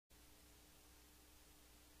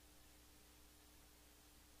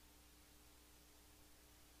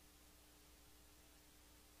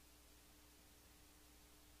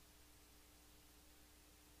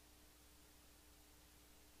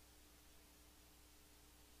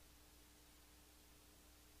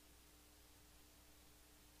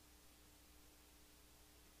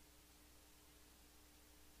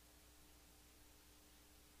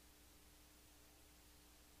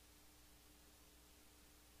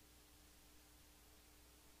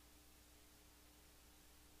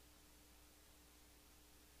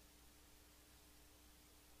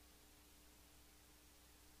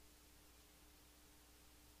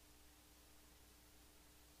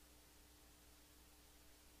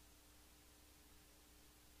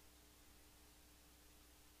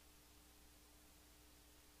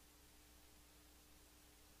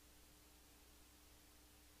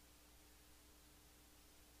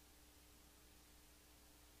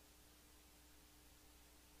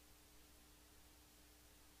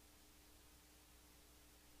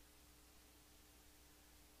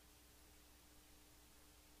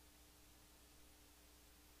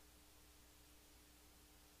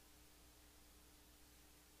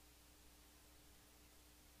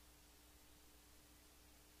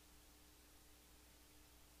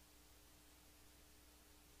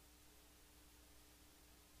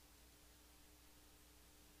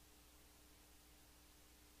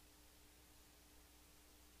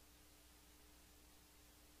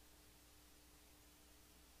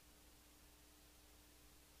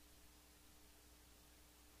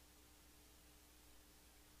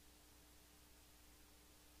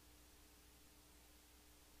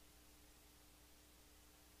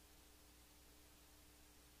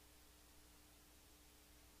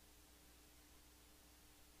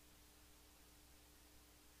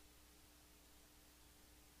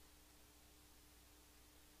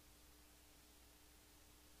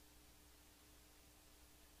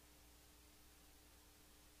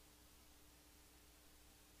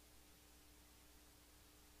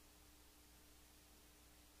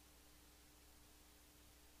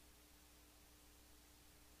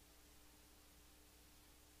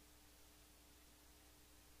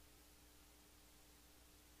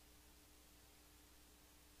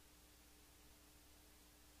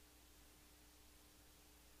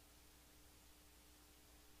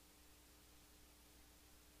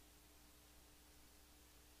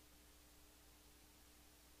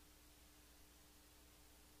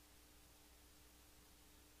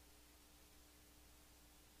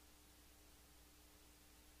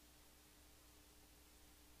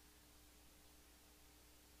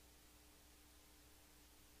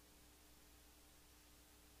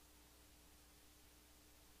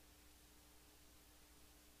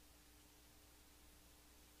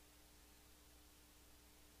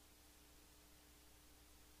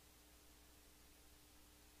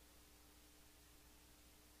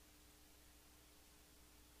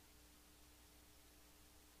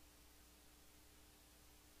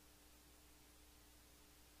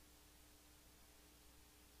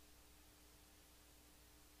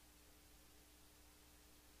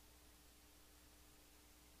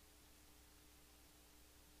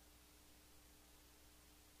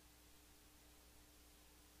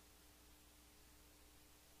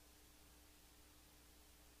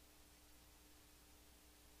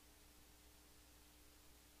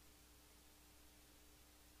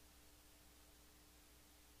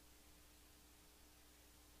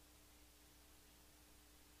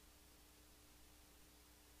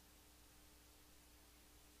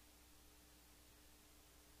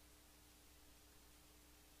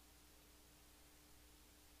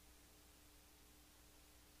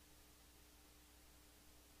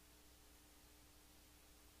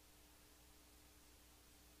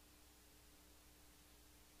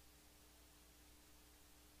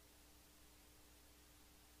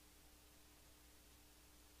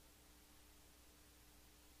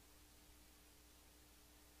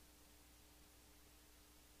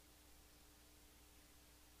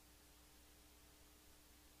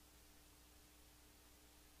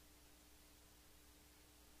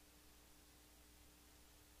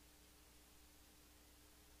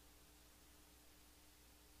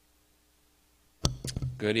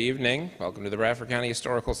Good evening. Welcome to the Bradford County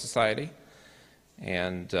Historical Society.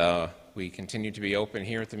 And we continue to be open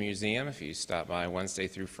here at the museum. If you stop by Wednesday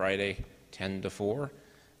through Friday, 10 to 4,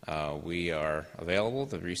 we are available.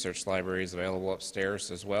 The research library is available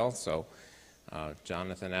upstairs as well. So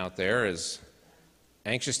Jonathan out there is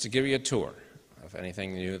anxious to give you a tour of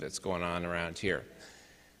anything new that's going on around here.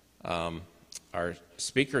 Our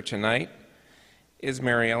speaker tonight is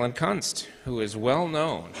Mary Ellen Kunst, who is well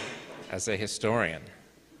known as a historian.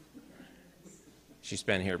 She's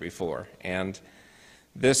been here before, and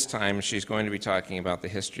this time she's going to be talking about the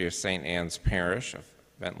history of St. Anne's Parish of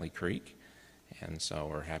Bentley Creek, and so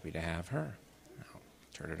we're happy to have her. I'll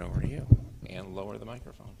turn it over to you, and lower the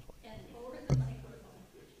microphone for you. And lower the microphone.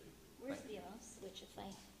 Where's the off switch if I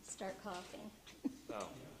start coughing? Oh.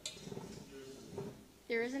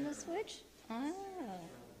 There isn't a switch? Ah.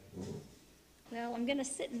 Well, I'm going to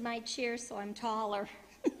sit in my chair so I'm taller.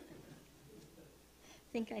 I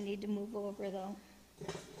think I need to move over, though.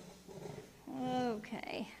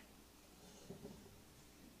 Okay.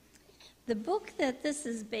 The book that this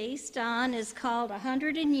is based on is called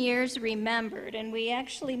 100 Years Remembered, and we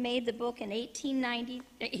actually made the book in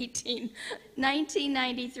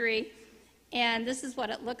 1993, and this is what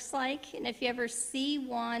it looks like. And if you ever see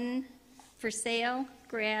one for sale,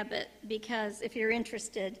 grab it, because if you're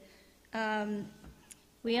interested,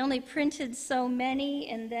 we only printed so many,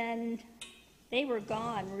 and then they were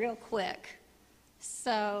gone real quick.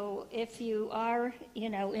 So if you are,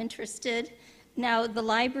 interested, now the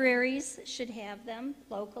libraries should have them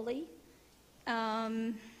locally.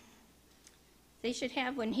 They should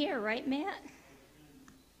have one here, right, Matt?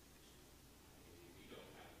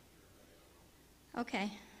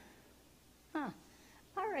 Okay. Huh.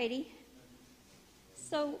 All righty.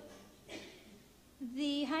 So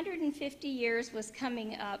the 150 years was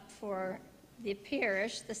coming up for the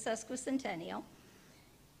parish, the sesquicentennial,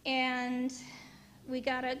 and we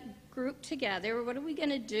got a group together. What are we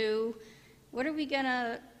going to do? What are we going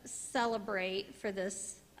to celebrate for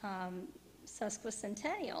this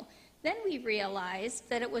sesquicentennial? Then we realized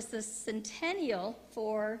that it was the centennial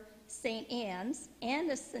for St. Anne's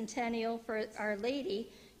and a centennial for Our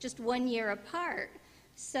Lady, just 1 year apart.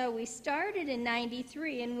 So we started in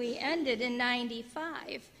 93 and we ended in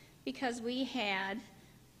 95 because we had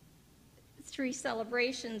 3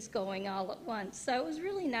 celebrations going all at once. So it was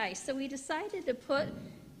really nice. So we decided to put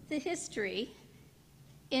the history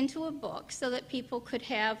into a book so that people could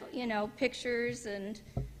have, pictures and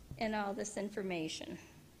all this information.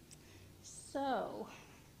 So,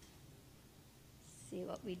 let's see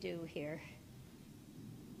what we do here.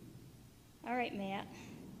 All right, Matt.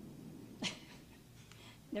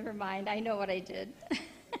 Never mind, I know what I did.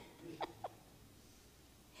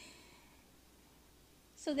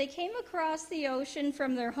 So they came across the ocean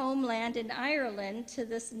from their homeland in Ireland to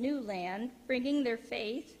this new land, bringing their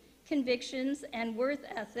faith, convictions, and worth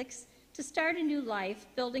ethics to start a new life,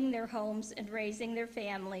 building their homes and raising their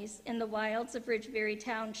families in the wilds of Ridgebury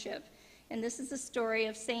Township. And this is the story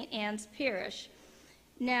of St. Anne's Parish.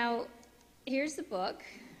 Now, here's the book.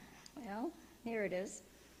 Well, here it is.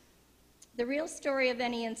 The real story of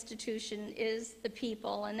any institution is the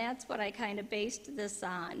people, and that's what I kind of based this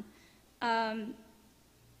on.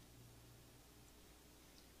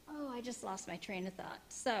 I just lost my train of thought.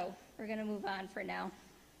 So we're going to move on for now.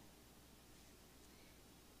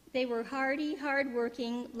 They were hardy,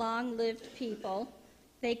 hard-working, long-lived people.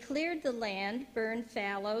 They cleared the land, burned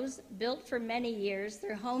fallows, built for many years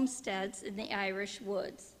their homesteads in the Irish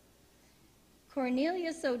woods.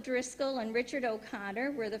 Cornelius O'Driscoll and Richard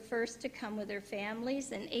O'Connor were the first to come with their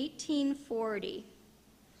families in 1840.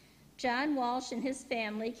 John Walsh and his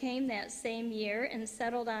family came that same year and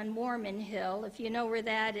settled on Mormon Hill. If you know where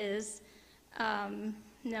that is,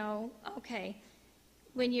 no? Okay.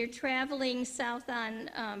 When you're traveling south on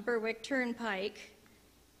Berwick Turnpike,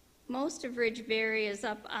 most of Ridgebury is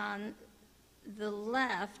up on the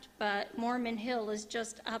left, but Mormon Hill is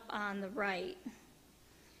just up on the right.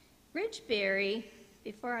 Ridgebury,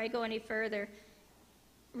 before I go any further,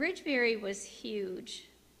 Ridgebury was huge.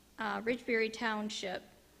 Ridgebury Township.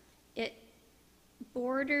 It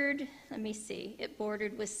bordered, it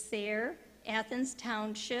bordered with Sayre, Athens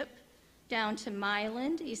Township, down to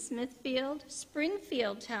Milan, East Smithfield,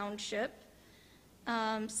 Springfield Township,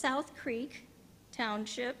 South Creek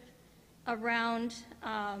Township, around,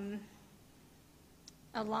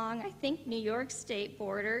 along, I think, New York State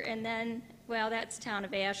border, and then, well, that's town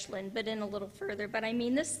of Ashland, but in a little further. But I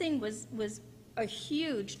mean, this thing was a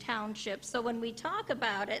huge township. So when we talk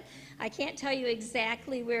about it, I can't tell you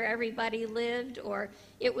exactly where everybody lived, or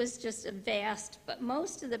it was just a vast, but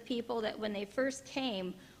most of the people that when they first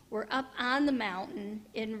came were up on the mountain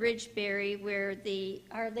in Ridgebury where the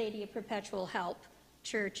Our Lady of Perpetual Help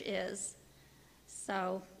church is.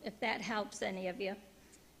 So if that helps any of you.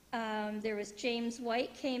 There was James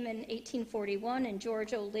White came in 1841 and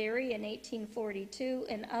George O'Leary in 1842,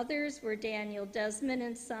 and others were Daniel Desmond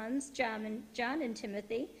and Sons, John and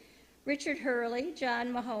Timothy, Richard Hurley,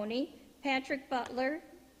 John Mahoney, Patrick Butler,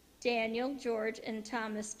 Daniel, George, and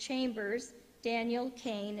Thomas Chambers, Daniel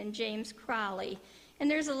Kane, and James Crowley.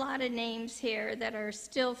 And there's a lot of names here that are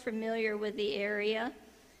still familiar with the area.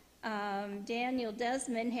 Daniel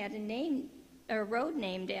Desmond had a road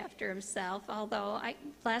named after himself, although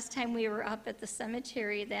last time we were up at the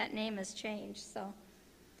cemetery, that name has changed.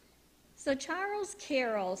 So Charles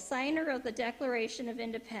Carroll, signer of the Declaration of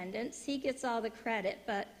Independence, he gets all the credit,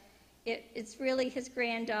 but it's really his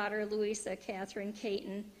granddaughter, Louisa Catherine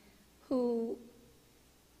Caton, who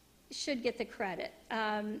should get the credit.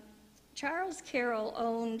 Charles Carroll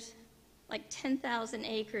owned like 10,000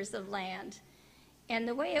 acres of land. And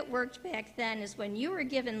the way it worked back then is when you were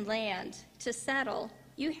given land to settle,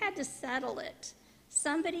 you had to settle it.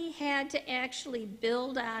 Somebody had to actually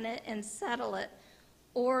build on it and settle it,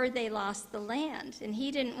 or they lost the land. And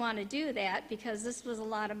he didn't want to do that because this was a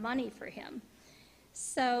lot of money for him.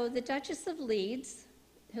 So the Duchess of Leeds,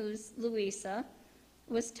 who's Louisa,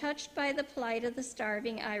 was touched by the plight of the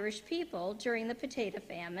starving Irish people during the potato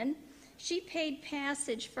famine. She paid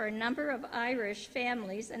passage for a number of Irish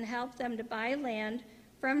families and helped them to buy land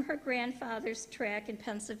from her grandfather's tract in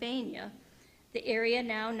Pennsylvania, the area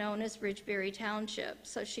now known as Ridgebury Township.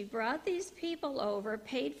 So she brought these people over,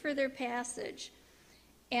 paid for their passage,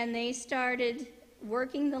 and they started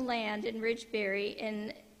working the land in Ridgebury.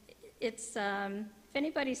 And it's, if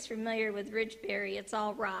anybody's familiar with Ridgebury, it's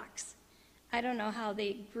all rocks. I don't know how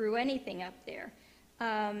they grew anything up there.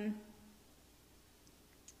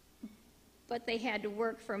 But they had to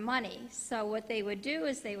work for money. So what they would do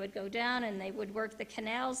is they would go down and they would work the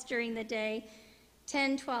canals during the day,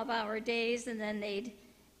 10, 12-hour days, and then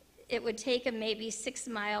it would take them maybe 6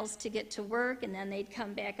 miles to get to work, and then they'd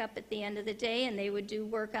come back up at the end of the day and they would do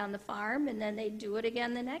work on the farm, and then they'd do it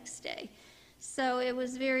again the next day. So it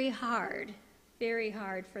was very hard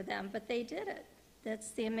for them, but they did it.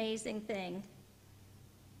 That's the amazing thing.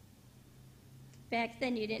 Back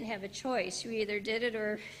then you didn't have a choice. You either did it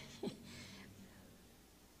or...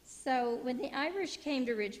 So when the Irish came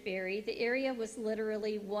to Ridgebury, the area was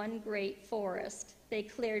literally one great forest. They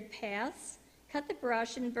cleared paths, cut the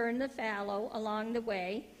brush, and burned the fallow along the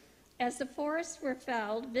way. As the forests were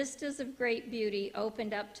felled, vistas of great beauty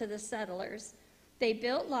opened up to the settlers. They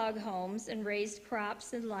built log homes and raised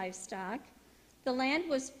crops and livestock. The land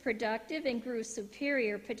was productive and grew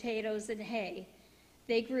superior potatoes and hay.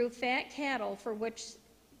 They grew fat cattle for which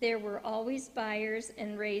there were always buyers,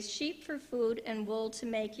 and raised sheep for food and wool to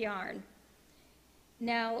make yarn.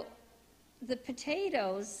 Now, the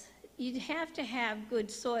potatoes, you'd have to have good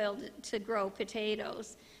soil to grow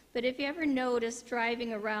potatoes. But if you ever notice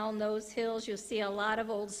driving around those hills, you'll see a lot of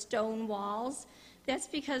old stone walls. That's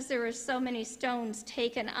because there were so many stones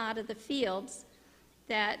taken out of the fields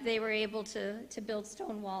that they were able to build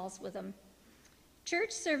stone walls with them.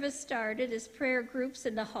 Church service started as prayer groups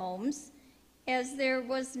in the homes. As there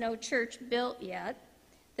was no church built yet,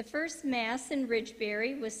 the first Mass in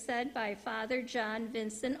Ridgebury was said by Father John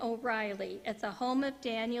Vincent O'Reilly at the home of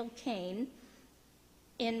Daniel Kane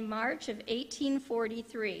in March of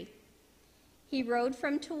 1843. He rode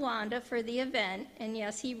from Towanda for the event, and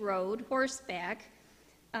yes, he rode horseback.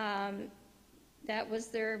 That was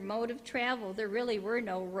their mode of travel. There really were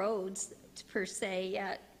no roads per se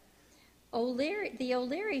yet. The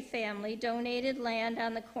O'Leary family donated land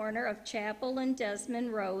on the corner of Chapel and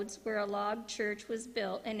Desmond Roads where a log church was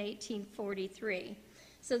built in 1843.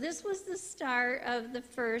 So this was the start of the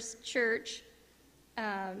first church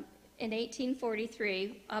in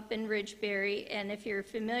 1843 up in Ridgebury. And if you're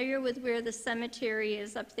familiar with where the cemetery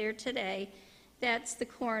is up there today, that's the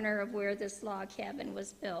corner of where this log cabin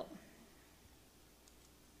was built.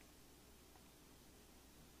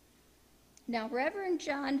 Now, Reverend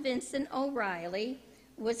John Vincent O'Reilly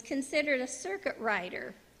was considered a circuit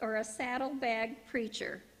rider or a saddlebag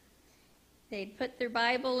preacher. They'd put their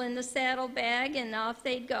Bible in the saddlebag and off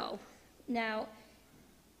they'd go. Now,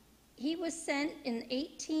 he was sent in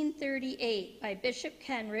 1838 by Bishop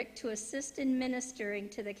Kenrick to assist in ministering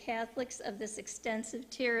to the Catholics of this extensive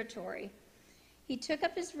territory. He took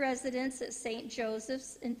up his residence at St.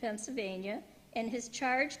 Joseph's in Pennsylvania, and his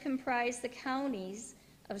charge comprised the counties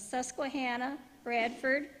of Susquehanna,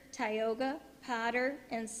 Bradford, Tioga, Potter,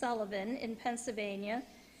 and Sullivan in Pennsylvania,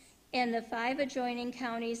 and the 5 adjoining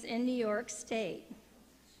counties in New York State,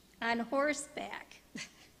 on horseback.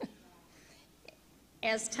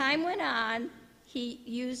 As time went on, he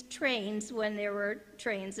used trains when there were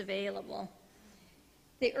trains available.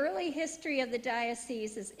 The early history of the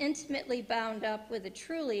diocese is intimately bound up with the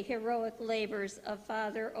truly heroic labors of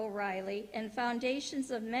Father O'Reilly, and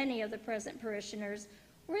foundations of many of the present parishioners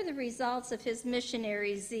were the results of his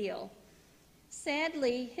missionary zeal.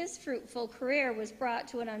 Sadly, his fruitful career was brought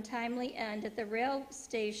to an untimely end at the rail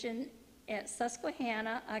station at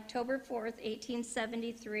Susquehanna, October 4th,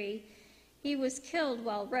 1873. He was killed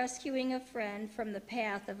while rescuing a friend from the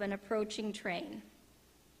path of an approaching train.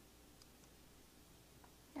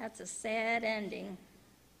 That's a sad ending.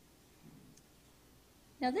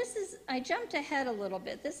 Now I jumped ahead a little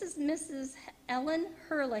bit. This is Mrs. Ellen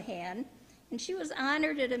Hurlihan, and she was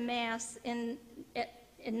honored at a mass in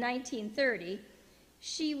 1930.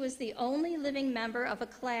 She was the only living member of a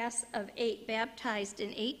class of 8 baptized in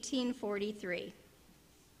 1843.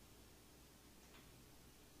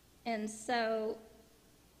 And so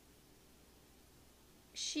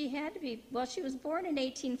she had to be, well, she was born in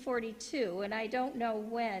 1842, and I don't know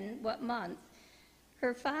what month.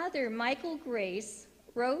 Her father, Michael Grace,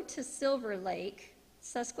 rode to Silver Lake,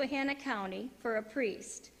 Susquehanna County, for a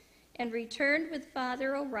priest, and returned with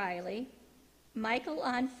Father O'Reilly, Michael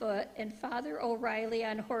on foot, and Father O'Reilly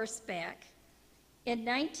on horseback. In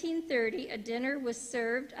 1930, a dinner was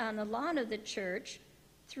served on the lawn of the church.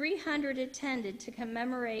 300 attended to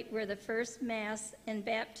commemorate where the first Mass and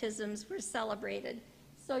baptisms were celebrated.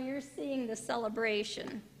 So you're seeing the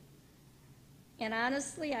celebration. And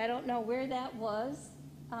honestly, I don't know where that was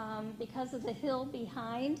because of the hill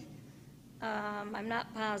behind. I'm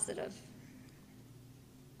not positive.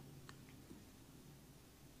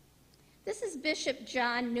 This is Bishop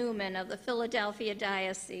John Newman of the Philadelphia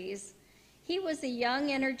Diocese. He was a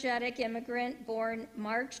young, energetic immigrant born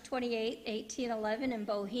March 28, 1811 in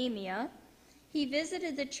Bohemia. He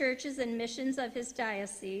visited the churches and missions of his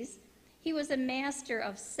diocese. He was a master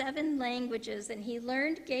of 7 languages, and he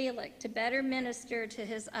learned Gaelic to better minister to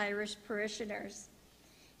his Irish parishioners.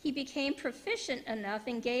 He became proficient enough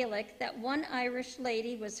in Gaelic that one Irish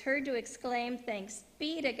lady was heard to exclaim, "Thanks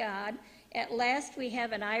be to God, at last we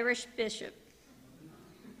have an Irish bishop."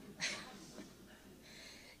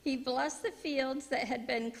 He blessed the fields that had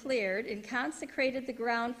been cleared and consecrated the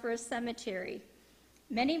ground for a cemetery.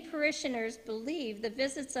 Many parishioners believe the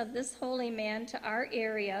visits of this holy man to our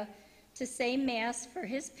area to say Mass for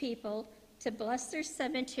his people, to bless their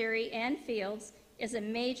cemetery and fields, is a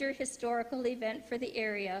major historical event for the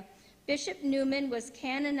area. Bishop Newman was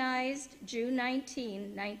canonized June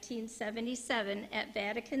 19, 1977 at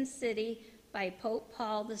Vatican City by Pope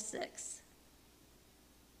Paul VI.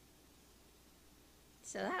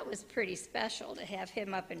 So that was pretty special to have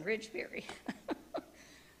him up in Ridgebury.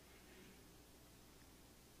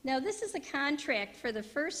 Now this is a contract for the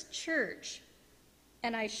first church,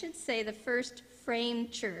 and I should say the first frame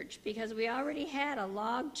church, because we already had a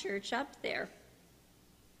log church up there.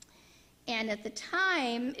 And at the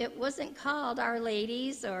time, it wasn't called Our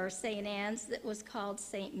Lady's or St. Anne's, it was called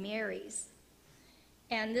St. Mary's.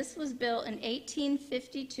 And this was built in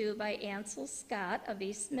 1852 by Ansel Scott of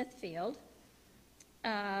East Smithfield.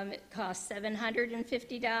 It cost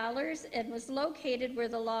 $750 and was located where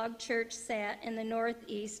the log church sat in the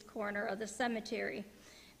northeast corner of the cemetery.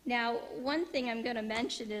 Now, one thing I'm going to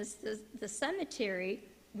mention is the cemetery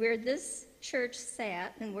where this church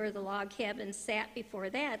sat and where the log cabin sat before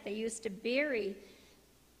that, they used to bury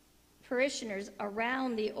parishioners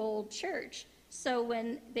around the old church. So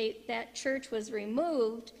when that church was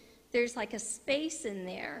removed, there's like a space in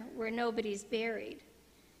there where nobody's buried.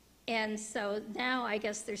 And so now I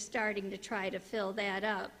guess they're starting to try to fill that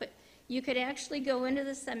up. But you could actually go into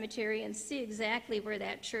the cemetery and see exactly where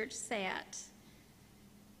that church sat.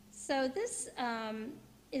 So this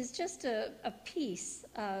is just a piece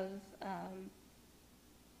of,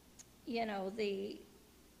 the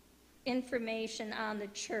information on the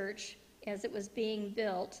church as it was being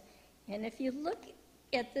built. And if you look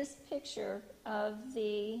at this picture of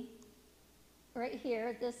right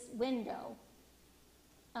here, this window,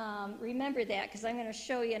 remember that, because I'm going to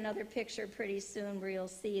show you another picture pretty soon where you'll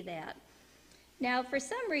see that. Now, for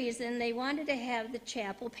some reason, they wanted to have the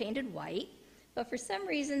chapel painted white, but for some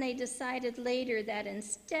reason, they decided later that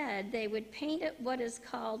instead they would paint it what is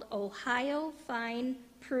called Ohio Fine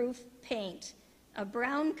Proof Paint, a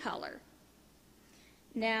brown color.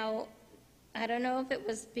 Now, I don't know if it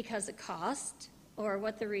was because of cost or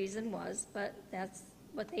what the reason was, but that's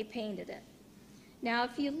what they painted it. Now,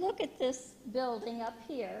 if you look at this building up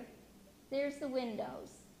here, there's the windows.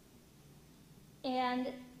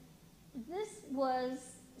 And this was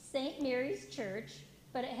St. Mary's Church,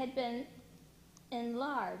 but it had been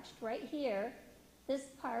enlarged right here.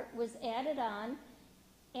 This part was added on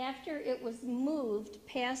after it was moved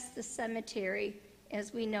past the cemetery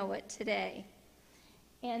as we know it today.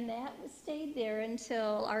 And that stayed there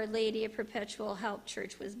until Our Lady of Perpetual Help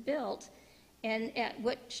Church was built, and at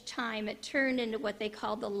which time it turned into what they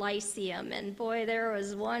called the Lyceum. And boy, there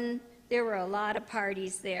were a lot of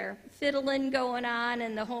parties there, fiddling going on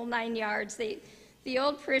and the whole 9 yards. The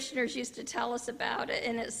old parishioners used to tell us about it,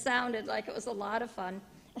 and it sounded like it was a lot of fun.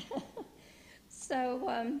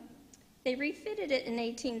 So they refitted it in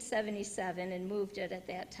 1877 and moved it at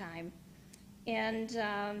that time. And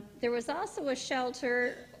there was also a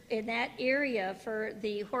shelter in that area for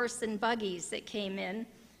the horse and buggies that came in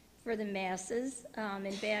for the masses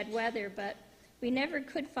in bad weather, but we never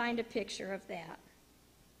could find a picture of that.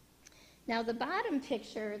 Now the bottom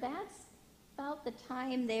picture, that's about the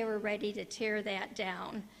time they were ready to tear that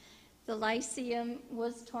down. The Lyceum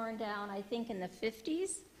was torn down, I think, in the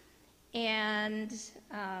 50s, and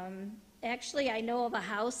actually, I know of a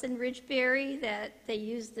house in Ridgebury that they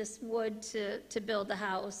used this wood to build the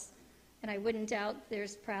house, and I wouldn't doubt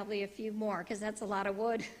there's probably a few more, because that's a lot of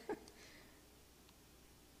wood.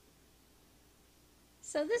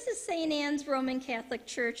 So this is St. Anne's Roman Catholic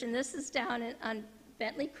Church, and this is down on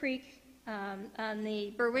Bentley Creek on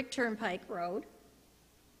the Berwick Turnpike Road.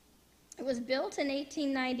 It was built in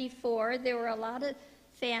 1894. There were a lot of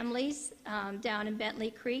families down in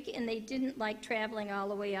Bentley Creek, and they didn't like traveling all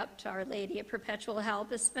the way up to Our Lady of Perpetual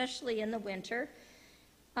Help, especially in the winter.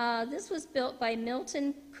 This was built by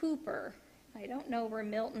Milton Cooper. I don't know where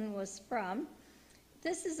Milton was from.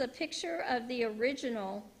 This is a picture of the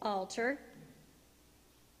original altar,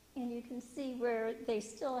 and you can see where they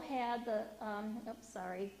still had the, oops,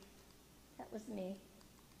 sorry, that was me.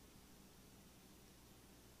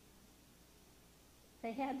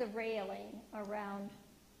 They had the railing around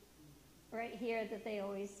right here that they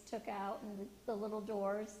always took out, and the little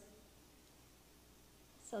doors.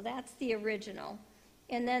 So that's the original.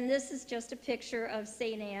 And then this is just a picture of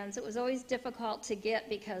St. Anne's. It was always difficult to get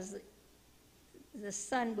because the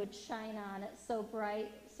sun would shine on it so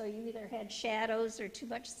bright, so you either had shadows or too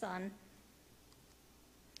much sun.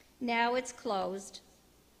 Now it's closed.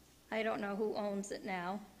 I don't know who owns it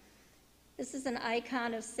now. This is an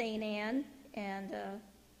icon of St. Anne and a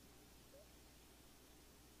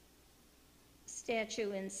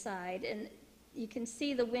statue inside. And you can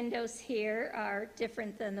see the windows here are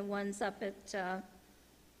different than the ones up at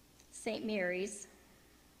St. Mary's.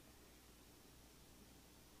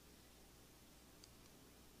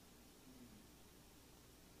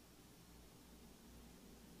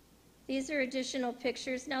 These are additional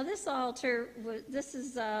pictures. Now this altar, this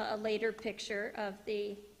is a later picture of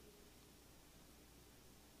the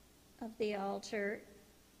altar.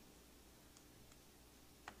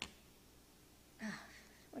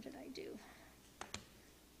 What did I do?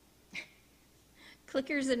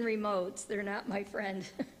 Clickers and remotes, they're not my friend.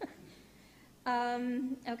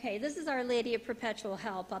 Okay, this is Our Lady of Perpetual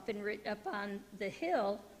Help up on the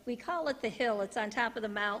hill. We call it the hill. It's on top of the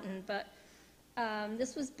mountain, but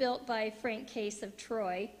this was built by Frank Case of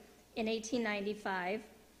Troy in 1895,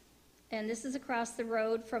 and this is across the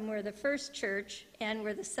road from where the first church and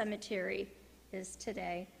where the cemetery is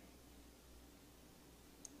today.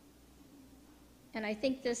 And I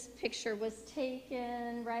think this picture was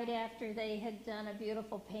taken right after they had done a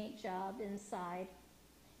beautiful paint job inside.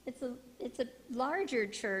 It's a larger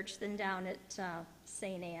church than down at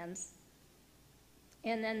St. Anne's.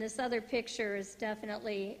 And then this other picture is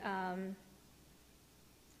definitely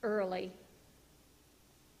early.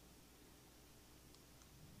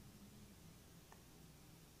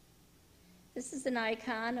 This is an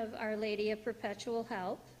icon of Our Lady of Perpetual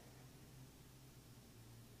Help.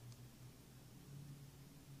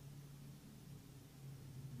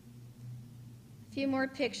 A few more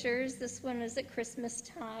pictures. This one is at Christmas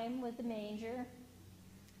time with the manger.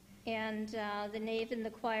 And the nave and the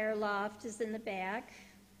choir loft is in the back.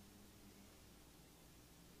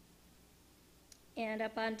 And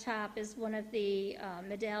up on top is one of the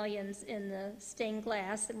medallions in the stained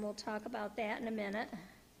glass, and we'll talk about that in a minute.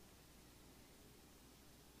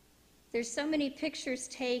 There's so many pictures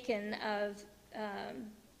taken of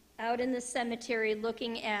out in the cemetery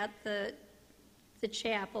looking at the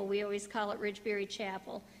chapel. We always call it Ridgebury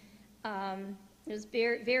Chapel. It was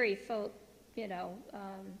very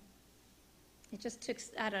it just took,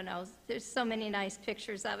 I don't know, there's so many nice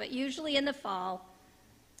pictures of it, usually in the fall.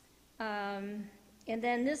 And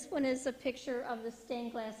then this one is a picture of the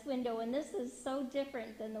stained glass window, and this is so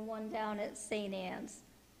different than the one down at St. Anne's.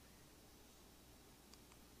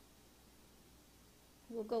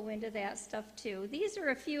 We'll go into that stuff too. These are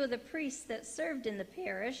a few of the priests that served in the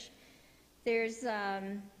parish. There's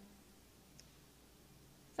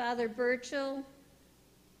Father Burchell,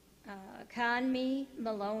 Conmee,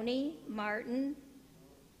 Maloney, Martin,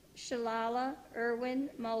 Shalala, Irwin,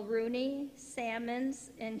 Mulrooney, Salmons,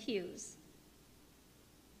 and Hughes.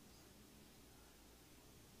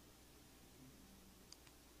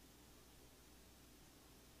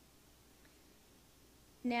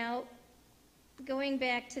 Now, going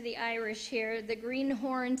back to the Irish here, the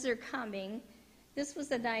greenhorns are coming. This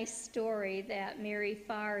was a nice story that Mary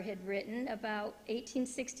Farr had written about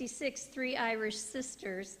 1866. 3 Irish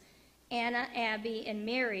sisters, Anna, Abby, and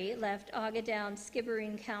Mary, left Augadown,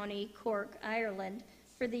 Skibbereen County, Cork, Ireland,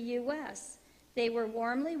 for the U.S. They were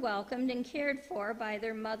warmly welcomed and cared for by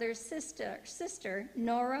their mother's sister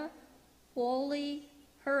Nora Wholey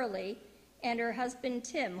Hurley, and her husband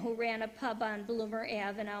Tim, who ran a pub on Bloomer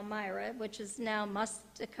Ave in Elmira, which is now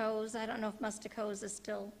Mustico's. I don't know if Mustico's is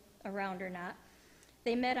still around or not.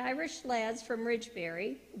 They met Irish lads from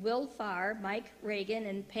Ridgebury, Will Farr, Mike Reagan,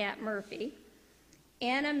 and Pat Murphy.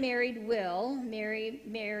 Anna married Will, Mary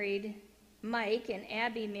married Mike, and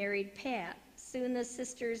Abby married Pat. Soon the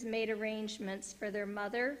sisters made arrangements for their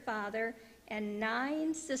mother, father, and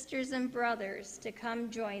 9 sisters and brothers to come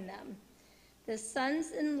join them. The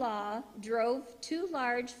sons-in-law drove 2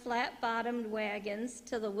 large flat-bottomed wagons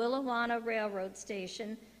to the Willawanna Railroad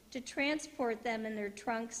Station to transport them in their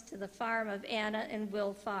trunks to the farm of Anna and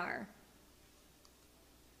Will Farr.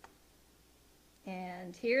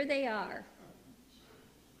 And here they are.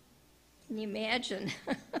 Can you imagine?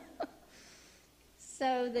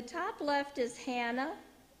 So the top left is Hannah,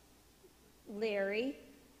 Larry,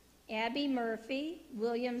 Abby Murphy,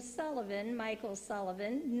 William Sullivan, Michael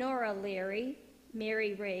Sullivan, Nora Leary,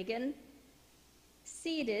 Mary Reagan.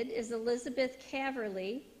 Seated is Elizabeth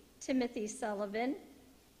Caverly, Timothy Sullivan,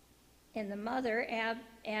 and the mother,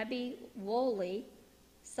 Abby Wholey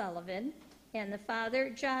Sullivan, and the father,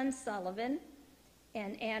 John Sullivan,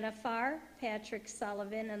 and Anna Farr, Patrick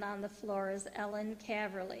Sullivan, and on the floor is Ellen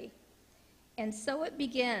Caverly. And so it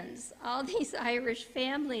begins. All these Irish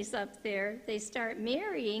families up there, they start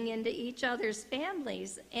marrying into each other's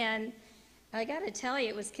families. And I got to tell you,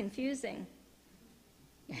 it was confusing.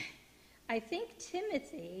 I think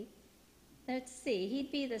Timothy, let's see,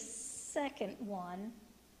 he'd be the second one.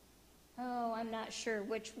 Oh, I'm not sure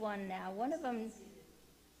which one now. One of them,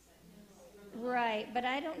 right, but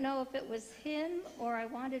I don't know if it was him or I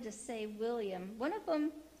wanted to say William. One of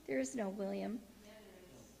them, there is no William.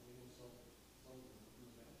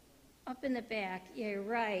 Up in the back, yeah, you're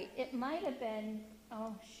right. It might have been,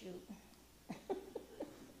 oh, shoot.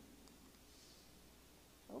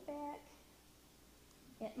 Go back.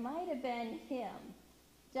 It might have been him.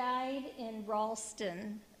 Died in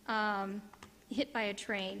Ralston, hit by a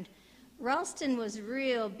train. Ralston was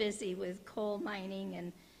real busy with coal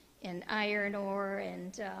mining and iron ore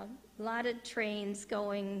and a lot of trains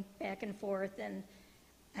going back and forth. And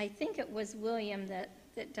I think it was William that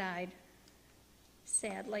died,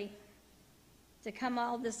 sadly, to come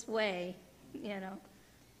all this way, you know.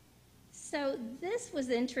 So this was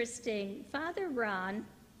interesting. Father Ron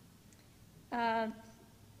had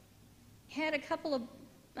a couple of,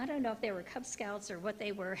 I don't know if they were Cub Scouts or what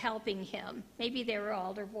they were helping him. Maybe they were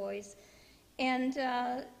altar boys. And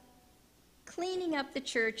cleaning up the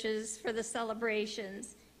churches for the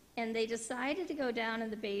celebrations. And they decided to go down in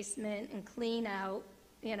the basement and clean out,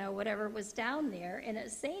 you know, whatever was down there. And at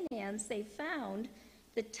St. Anne's, they found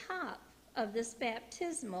the top of this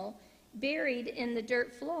baptismal buried in the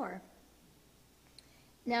dirt floor.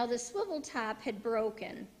 Now, the swivel top had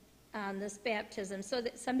broken on this baptism, so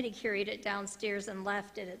that somebody carried it downstairs and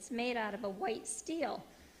left it. It's made out of a white steel.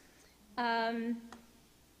 And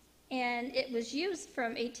it was used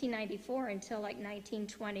from 1894 until like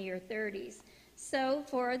 1920 or 30s. So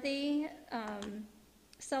for the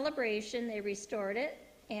celebration, they restored it,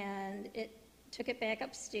 and it took it back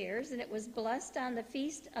upstairs, and it was blessed on the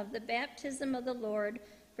feast of the baptism of the Lord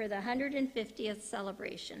for the 150th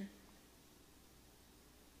celebration.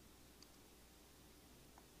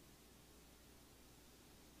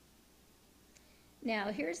 Now,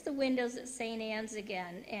 here's the windows at St. Anne's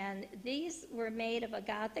again, and these were made of a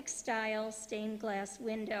Gothic-style stained glass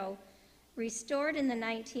window restored in the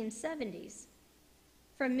 1970s.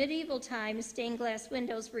 From medieval times, stained glass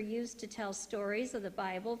windows were used to tell stories of the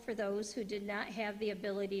Bible for those who did not have the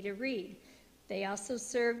ability to read. They also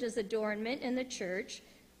served as adornment in the church,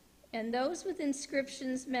 and those with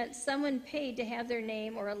inscriptions meant someone paid to have their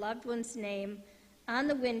name or a loved one's name on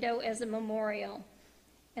the window as a memorial.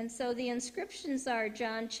 And so the inscriptions are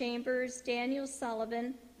John Chambers, Daniel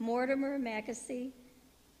Sullivan, Mortimer Mackesy,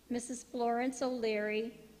 Mrs. Florence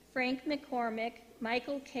O'Leary, Frank McCormick,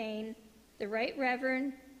 Michael Kane, the Right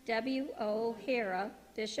Reverend W.O. Hara,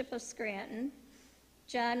 Bishop of Scranton,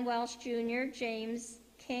 John Welsh Jr., James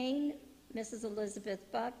Kane, Mrs. Elizabeth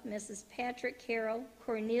Buck, Mrs. Patrick Carroll,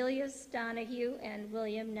 Cornelius Donahue, and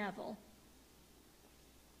William Neville.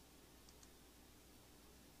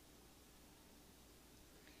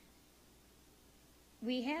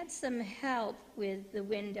 We had some help with the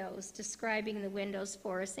windows, describing the windows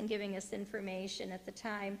for us and giving us information at the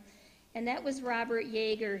time. And that was Robert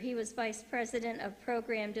Yeager. He was Vice President of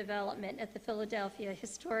Program Development at the Philadelphia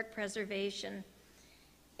Historic Preservation.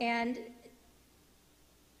 And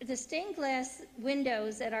the stained glass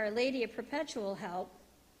windows at Our Lady of Perpetual Help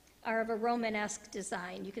are of a Romanesque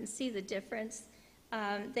design. You can see the difference.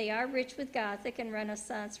 They are rich with Gothic and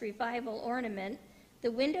Renaissance Revival ornament.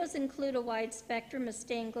 The windows include a wide spectrum of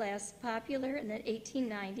stained glass popular in the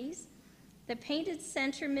 1890s. The painted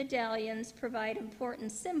center medallions provide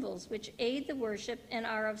important symbols which aid the worship and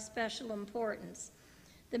are of special importance.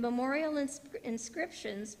 The memorial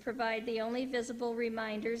inscriptions provide the only visible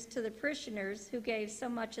reminders to the parishioners who gave so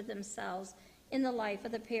much of themselves in the life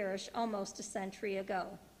of the parish almost a century ago.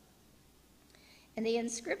 And the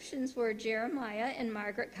inscriptions were Jeremiah and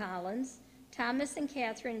Margaret Collins, Thomas and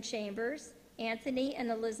Catherine Chambers, Anthony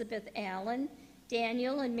and Elizabeth Allen,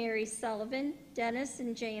 Daniel and Mary Sullivan, Dennis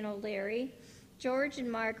and Jane O'Leary, George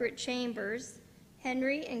and Margaret Chambers,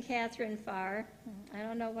 Henry and Catherine Farr, I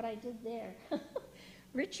don't know what I did there,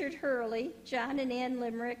 Richard Hurley, John and Ann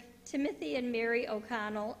Limerick, Timothy and Mary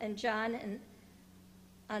O'Connell, and John and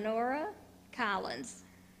Honora Collins.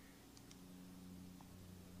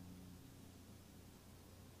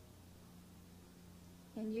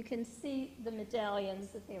 And you can see the medallions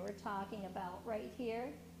that they were talking about right here.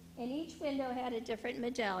 And each window had a different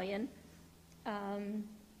medallion. And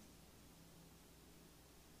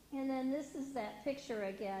then this is that picture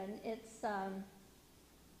again. It's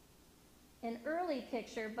an early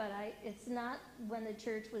picture, but it's not when the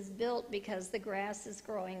church was built because the grass is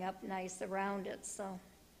growing up nice around it. So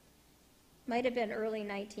might have been early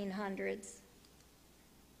 1900s.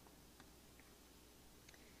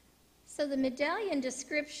 So the medallion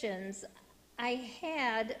descriptions, I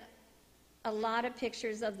had a lot of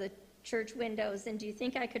pictures of the church windows, and do you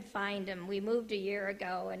think I could find them? We moved a year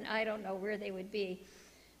ago, and I don't know where they would be.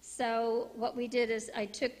 So what we did is I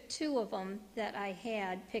took two of them that I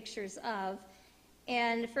had pictures of,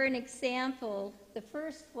 and for an example, the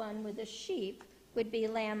first one with a sheep would be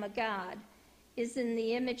Lamb of God, is in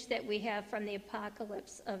the image that we have from the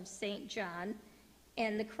Apocalypse of St. John,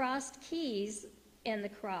 and the crossed keys and the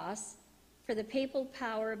cross for the papal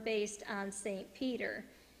power based on St. Peter.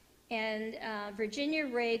 And Virginia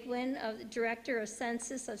Ragwin, Director of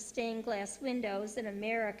Census of Stained Glass Windows in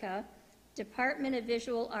America, Department of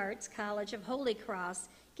Visual Arts, College of Holy Cross,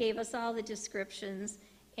 gave us all the descriptions,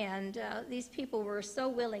 and these people were so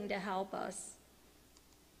willing to help us.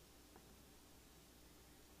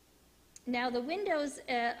 Now, the windows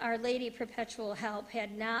at Our Lady Perpetual Help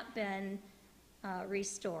had not been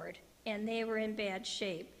restored, and they were in bad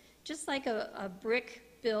shape. Just like a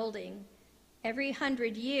brick building, every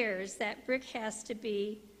 100 years, that brick has to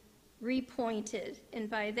be repointed, and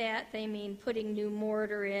by that they mean putting new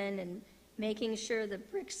mortar in and making sure the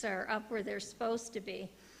bricks are up where they're supposed to be.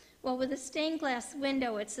 Well, with a stained glass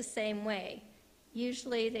window, it's the same way.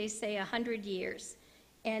 Usually they say 100 years.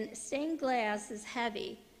 And stained glass is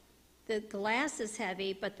heavy. The glass is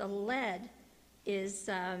heavy, but the lead is,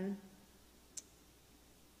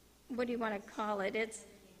 what do you want to call it?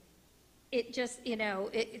 It just,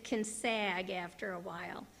 it can sag after a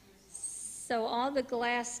while. So all the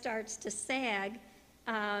glass starts to sag.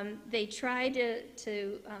 They try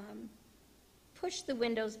to push the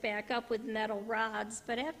windows back up with metal rods,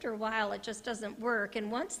 but after a while it just doesn't work. And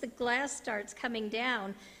once the glass starts coming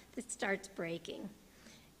down, it starts breaking.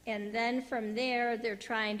 And then from there, they're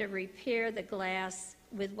trying to repair the glass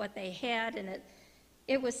with what they had, and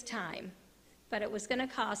it was time. But it was going to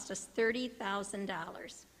cost us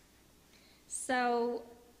 $30,000. So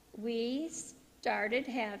we started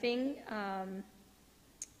having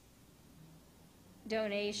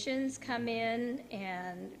donations come in,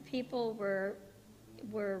 and people were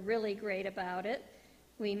really great about it.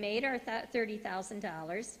 We made our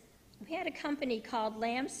 $30,000. We had a company called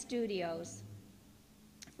Lamb Studios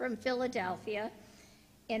from Philadelphia,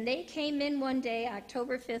 and they came in one day,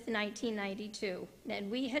 October 5th, 1992,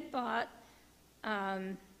 and we had bought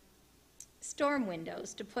storm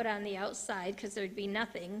windows to put on the outside because there'd be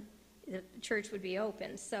nothing, the church would be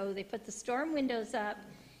open. So they put the storm windows up,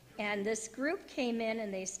 and this group came in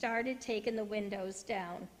and they started taking the windows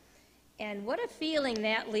down. And what a feeling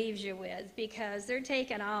that leaves you with, because they're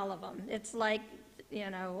taking all of them. It's like,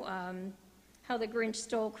 how the Grinch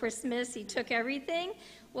stole Christmas. He took everything.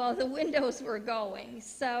 Well, the windows were going.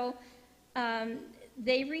 So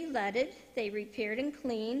they re-leaded, they repaired and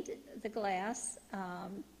cleaned the glass,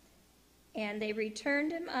 and they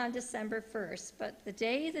returned him on December 1st. But the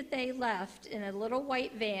day that they left in a little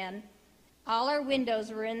white van, all our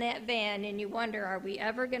windows were in that van, and you wonder, are we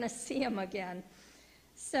ever going to see him again?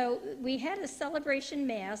 So we had a celebration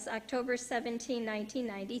mass October 17,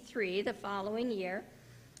 1993, the following year,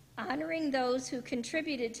 honoring those who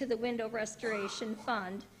contributed to the Window Restoration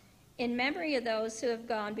Fund in memory of those who have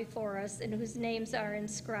gone before us and whose names are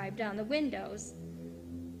inscribed on the windows.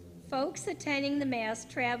 Folks attending the Mass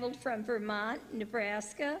traveled from Vermont,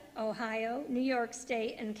 Nebraska, Ohio, New York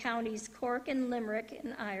State, and counties Cork and Limerick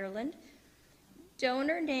in Ireland.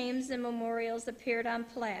 Donor names and memorials appeared on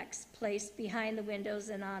plaques placed behind the windows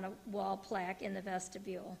and on a wall plaque in the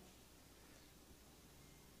vestibule.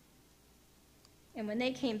 And when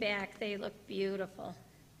they came back, they looked beautiful.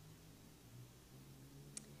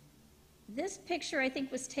 This picture, I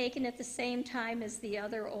think, was taken at the same time as the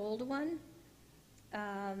other old one.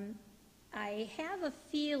 I have a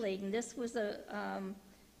feeling this was a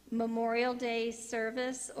Memorial Day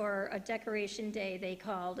service or a Decoration Day, they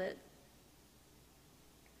called it.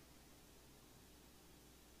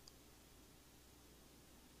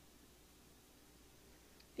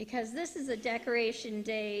 Because this is a Decoration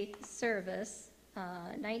Day service,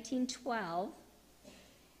 1912.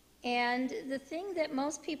 And the thing that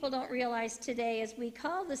most people don't realize today is we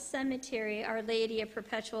call the cemetery Our Lady of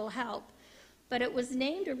Perpetual Help, but it was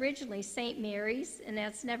named originally St. Mary's, and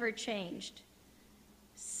that's never changed.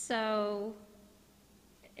 So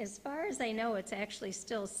as far as I know, it's actually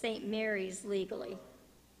still St. Mary's legally.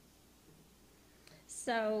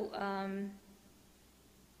 So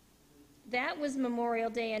that was Memorial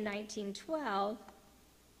Day in 1912,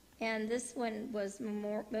 and this one was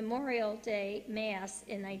Memorial Day Mass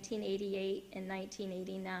in 1988 and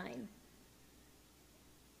 1989.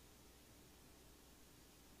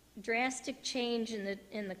 Drastic change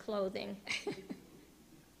in the clothing.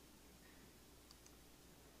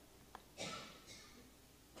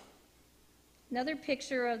 Another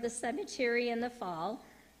picture of the cemetery in the fall.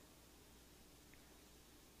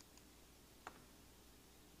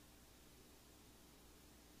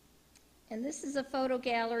 And this is a photo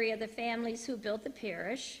gallery of the families who built the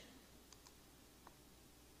parish.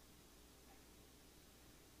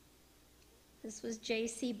 This was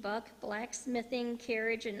J.C. Buck, blacksmithing,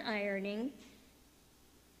 carriage, and ironing.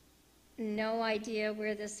 No idea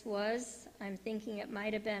where this was. I'm thinking it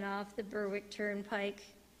might have been off the Berwick Turnpike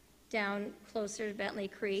down closer to Bentley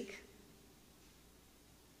Creek.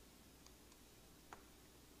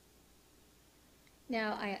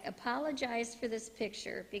 Now, I apologize for this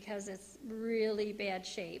picture because it's really bad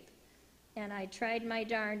shape. And I tried my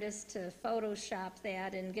darndest to Photoshop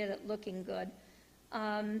that and get it looking good.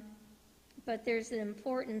 But there's an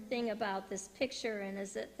important thing about this picture, and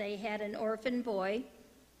is that they had an orphan boy,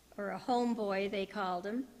 or a home boy they called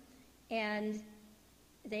him, and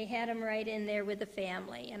they had him right in there with the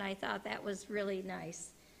family, and I thought that was really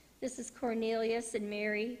nice. This is Cornelius and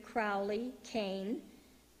Mary Crowley Kane.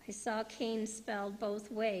 I saw Kane spelled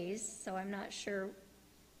both ways, so I'm not sure.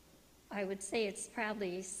 I would say it's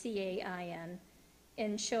probably C-A-I-N.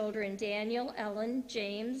 And children, Daniel, Ellen,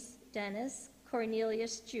 James, Dennis,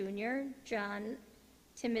 Cornelius Jr., John,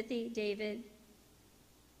 Timothy, David.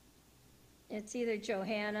 It's either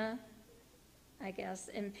Johanna, I guess,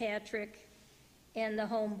 and Patrick, and the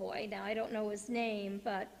homeboy. Now, I don't know his name,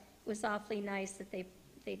 but it was awfully nice that they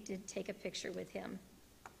did take a picture with him.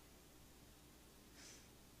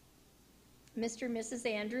 Mr. and Mrs.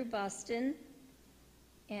 Andrew Buston,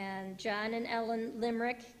 and John and Ellen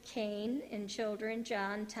Limerick Kane, and children,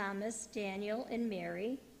 John, Thomas, Daniel, and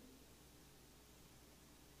Mary.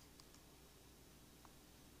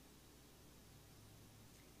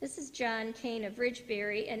 This is John Kane of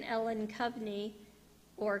Ridgebury and Ellen Coveney,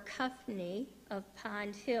 or Cuffney, of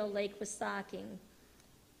Pond Hill, Lake Wissahickon,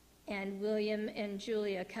 and William and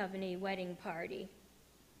Julia Coveney wedding party.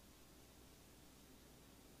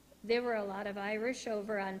 There were a lot of Irish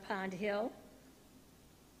over on Pond Hill,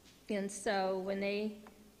 and so when they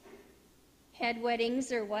had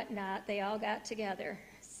weddings or whatnot, they all got together.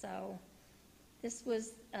 So this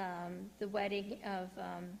was the wedding of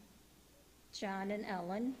John and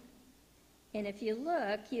Ellen. And if you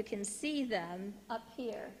look, you can see them up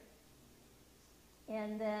here.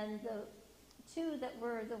 And then the two that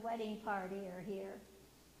were the wedding party are here.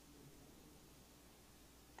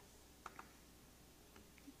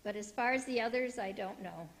 But as far as the others, I don't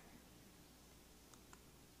know.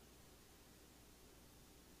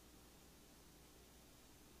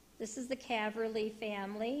 This is the Caverly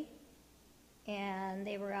family, and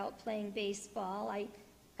they were out playing baseball.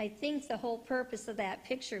 I think the whole purpose of that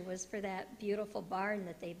picture was for that beautiful barn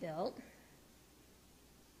that they built.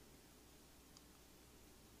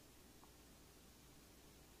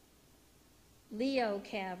 Leo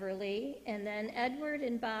Caverly, and then Edward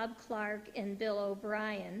and Bob Clark and Bill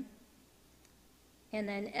O'Brien, and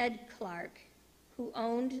then Ed Clark, who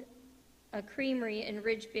owned a creamery in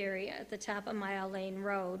Ridgebury at the top of Mile Lane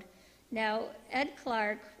Road. Now, Ed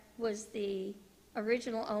Clark was the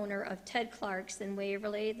original owner of Ted Clark's in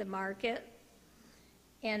Waverly, the market.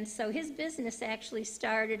 And so his business actually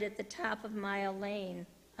started at the top of Mile Lane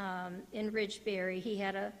in Ridgebury. He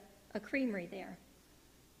had a creamery there.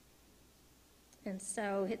 And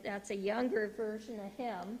so that's a younger version of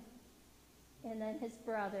him. And then his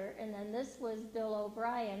brother. And then this was Bill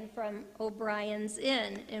O'Brien from O'Brien's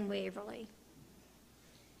Inn in Waverly.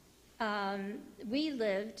 We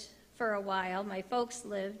lived for a while, my folks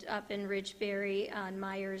lived up in Ridgebury on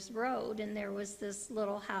Myers Road, and there was this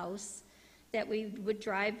little house that we would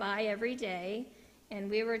drive by every day, and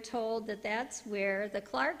we were told that that's where the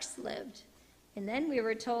Clarks lived. And then we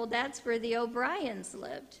were told that's where the O'Briens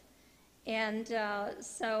lived. And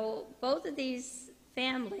so both of these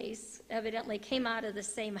families evidently came out of the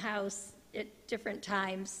same house at different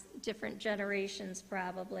times, different generations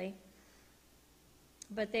probably.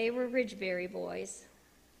 But they were Ridgebury boys.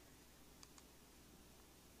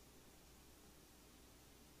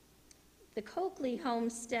 The Coakley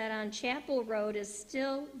homestead on Chapel Road is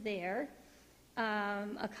still there.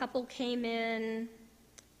 A couple came in,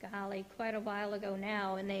 golly, quite a while ago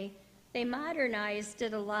now, and they modernized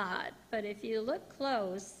it a lot. But if you look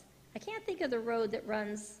close, I can't think of the road that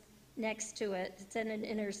runs next to it. It's in an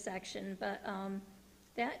intersection, but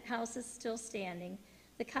that house is still standing.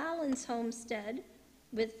 The Collins homestead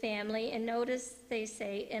with family, and notice they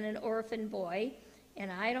say, and an orphan boy,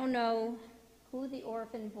 and I don't know who the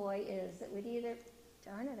orphan boy is. It would either,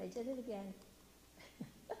 darn it, I did it again.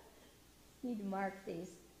 Need to mark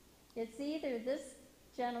these. It's either this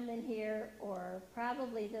gentleman here or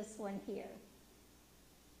probably this one here.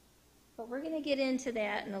 But we're going to get into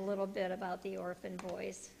that in a little bit about the orphan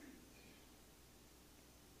boys.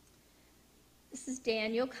 This is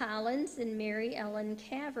Daniel Collins and Mary Ellen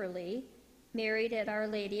Caverly, married at Our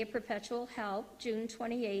Lady of Perpetual Help, June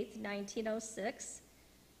 28, 1906.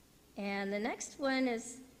 And the next one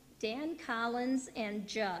is Dan Collins and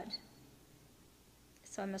Judd.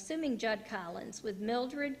 So I'm assuming Judd Collins, with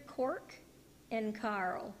Mildred Cork and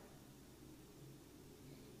Carl.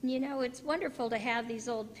 You know, it's wonderful to have these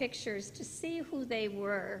old pictures to see who they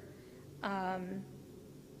were,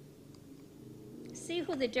 see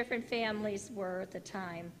who the different families were at the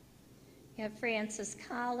time. You have Francis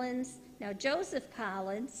Collins. Now, Joseph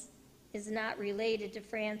Collins is not related to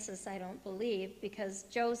Francis, I don't believe, because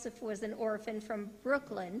Joseph was an orphan from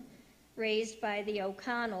Brooklyn, raised by the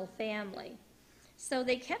O'Connell family. So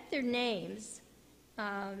they kept their names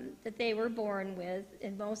that they were born with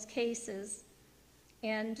in most cases.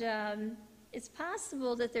 And it's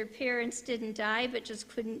possible that their parents didn't die but just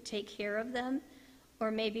couldn't take care of them.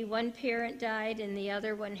 Or maybe one parent died and the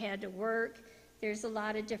other one had to work. There's a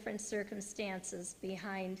lot of different circumstances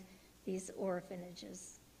behind these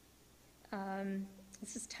orphanages.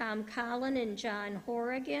 This is Tom Collin and John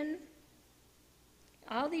Horrigan.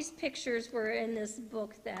 All these pictures were in this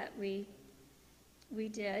book that we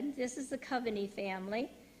did. This is the Coveney family.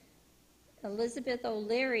 Elizabeth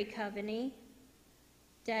O'Leary Coveney,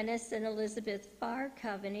 Dennis and Elizabeth Farr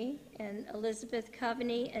Coveney, and Elizabeth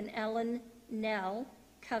Coveney and Ellen Nell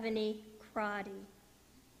Coveney Crotty.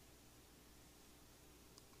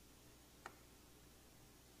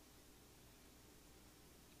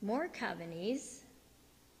 More Coveneys.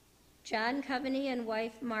 John Coveney and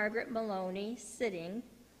wife Margaret Maloney, sitting.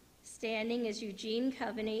 Standing is Eugene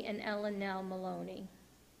Coveney and Ellen Nell Maloney.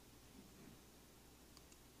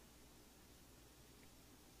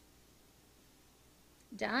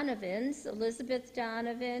 Donovans, Elizabeth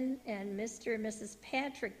Donovan and Mr. and Mrs.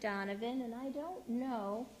 Patrick Donovan, and I don't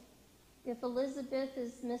know if Elizabeth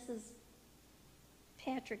is Mrs.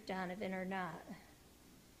 Patrick Donovan or not.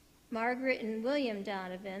 Margaret and William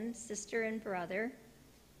Donovan, sister and brother,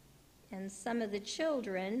 and some of the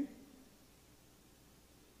children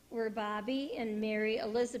were Bobby and Mary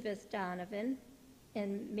Elizabeth Donovan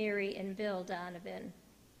and Mary and Bill Donovan.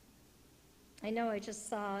 I know I just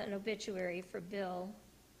saw an obituary for Bill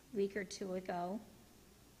a week or two ago.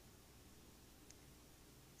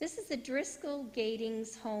 This is the Driscoll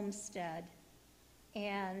Gatings homestead,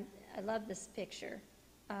 and I love this picture.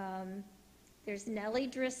 There's Nellie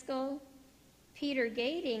Driscoll. Peter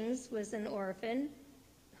Gatings was an orphan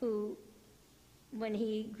who, when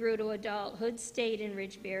he grew to adulthood, stayed in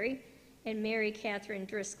Ridgebury, and Mary Catherine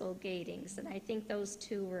Driscoll Gatings, and I think those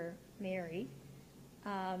two were married.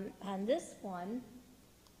 On this one,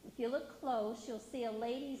 if you look close, you'll see a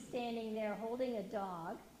lady standing there holding a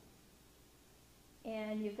dog,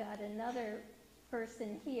 and you've got another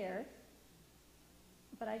person here,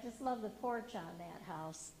 but I just love the porch on that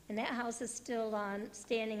house. And that house is still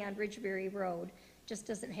standing on Ridgebury Road, just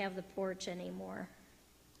doesn't have the porch anymore.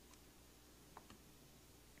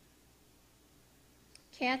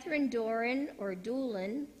 Catherine Doran, or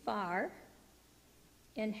Doolin Farr,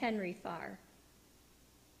 and Henry Farr.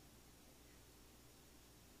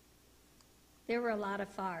 There were a lot of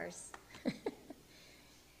Farrs.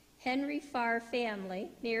 Henry Farr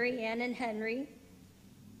family, Mary Ann and Henry,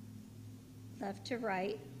 left to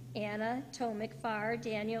right, Anna Tomick Farr,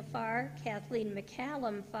 Daniel Farr, Kathleen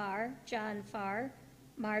McCallum Farr, John Farr,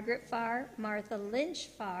 Margaret Farr, Martha Lynch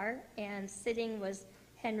Farr, and sitting was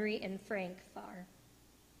Henry and Frank Farr.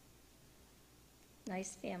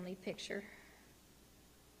 Nice family picture.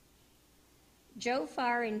 Joe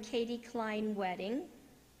Farr and Katie Klein wedding.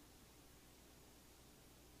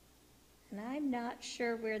 And I'm not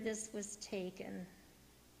sure where this was taken,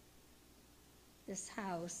 this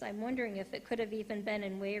house. I'm wondering if it could have even been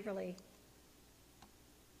in Waverly.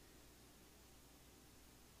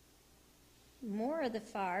 More of the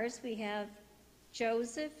Farrs. We have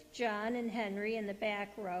Joseph, John, and Henry in the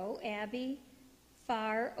back row, Abby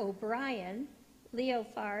Farr O'Brien, Leo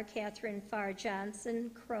Farr, Catherine Farr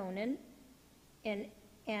Johnson Cronin, and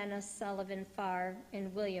Anna Sullivan Farr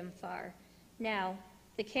and William Farr. Now,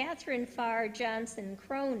 the Catherine Farr Johnson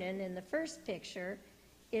Cronin in the first picture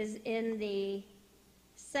is in the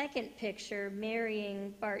second picture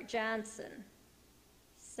marrying Bart Johnson.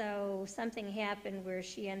 So something happened where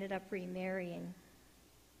she ended up remarrying,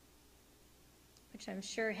 which I'm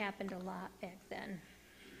sure happened a lot back then.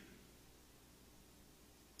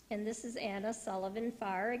 And this is Anna Sullivan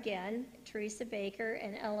Farr again, Teresa Baker,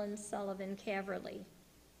 and Ellen Sullivan Caverly.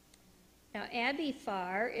 Now, Abby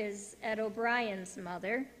Farr is Ed O'Brien's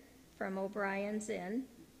mother from O'Brien's Inn,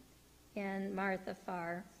 and Martha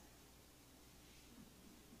Farr.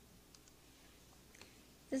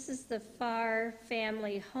 This is the Farr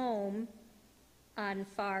family home on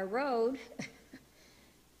Farr Road,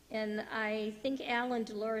 and I think Al and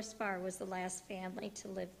Dolores Farr was the last family to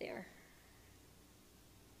live there.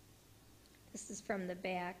 This is from the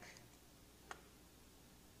back.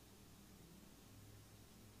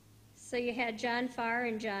 So you had John Farr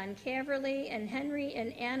and John Caverly, and Henry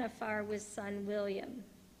and Anna Farr with son William.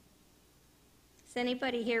 Is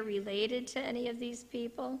anybody here related to any of these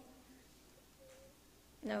people?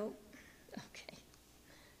 No? Okay.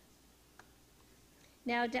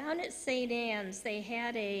 Now down at St. Anne's, they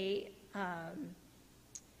had a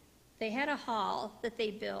hall that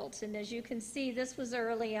they built, and as you can see, this was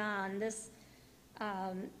early on. This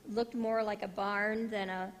looked more like a barn than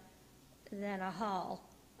a hall.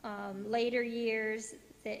 Later years,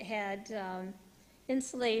 they had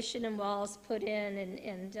insulation and walls put in,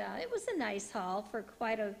 and it was a nice hall for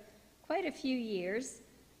quite a few years.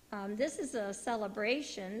 This is a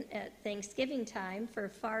celebration at Thanksgiving time for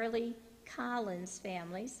Farley Collins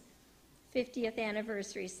families, 50th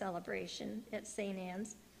anniversary celebration at St.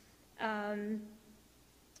 Anne's.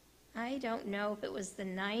 I don't know if it was the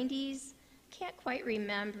 90s, can't quite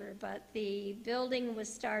remember, but the building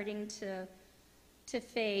was starting to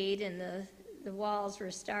fade, and the walls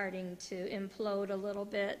were starting to implode a little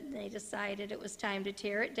bit, and they decided it was time to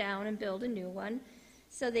tear it down and build a new one.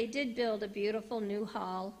 So they did build a beautiful new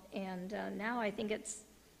hall, and now I think it's,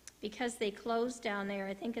 because they closed down there,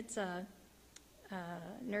 I think it's a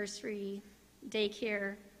nursery,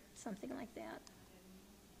 daycare, something like that.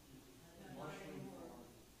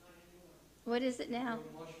 What is it now?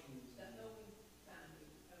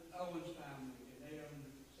 Owens family, and they own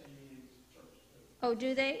St. Anne's Church too. Oh,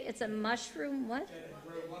 do they? It's a mushroom, what? They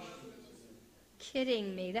grow mushrooms.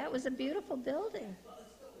 Kidding me. That was a beautiful building. Well, it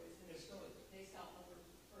still is. It still is. They sell other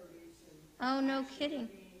produce and. Oh, no actually kidding.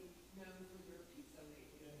 being known for their pizza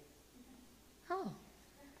making. Oh,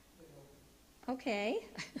 okay.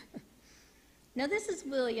 Now this is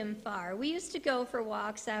William Farr. We used to go for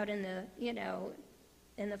walks out in the,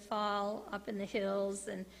 in the fall up in the hills,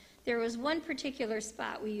 and there was one particular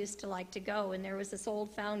spot we used to like to go, and there was this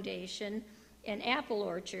old foundation and apple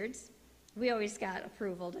orchards. We always got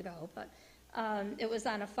approval to go, but it was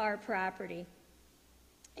on a Farr property.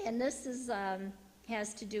 And this is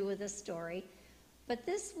has to do with this story. But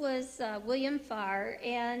this was William Farr,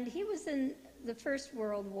 and he was in the First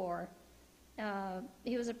World War.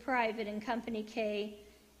 He was a private in Company K,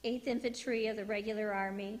 8th Infantry of the Regular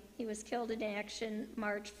Army. He was killed in action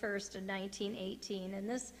March 1st of 1918. And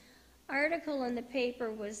this article in the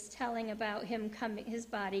paper was telling about his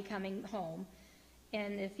body coming home.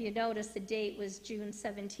 And if you notice, the date was June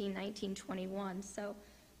 17, 1921. So,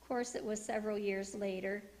 of course, it was several years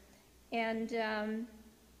later. And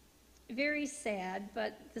very sad,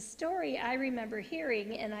 but the story I remember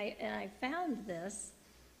hearing, and I found this,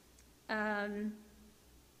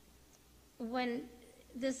 when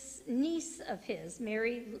this niece of his,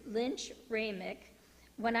 Mary Lynch Ramick,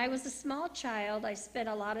 when I was a small child, I spent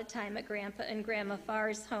a lot of time at Grandpa and Grandma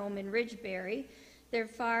Farr's home in Ridgebury. Their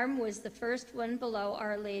farm was the first one below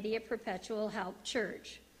Our Lady of Perpetual Help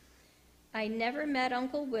Church. I never met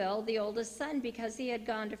Uncle Will, the oldest son, because he had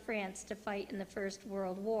gone to France to fight in the First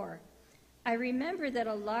World War. I remember that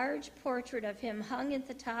a large portrait of him hung at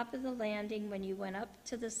the top of the landing when you went up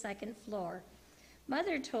to the second floor.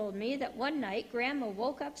 Mother told me that one night Grandma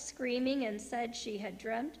woke up screaming and said she had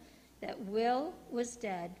dreamt that Will was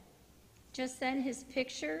dead. Just then his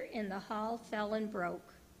picture in the hall fell and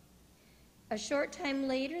broke. A short time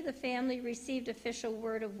later, the family received official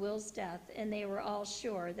word of Will's death, and they were all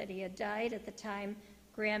sure that he had died at the time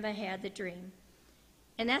Grandma had the dream.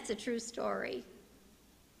 And that's a true story.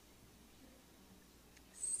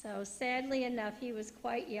 So sadly enough, he was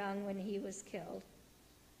quite young when he was killed.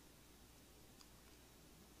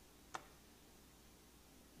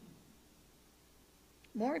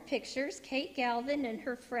 More pictures. Kate Galvin and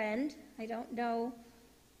her friend. I don't know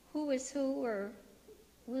who is who or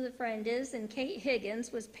who the friend is, and Kate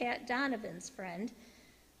Higgins was Pat Donovan's friend.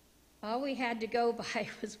 All we had to go by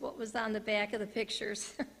was what was on the back of the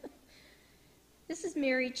pictures. This is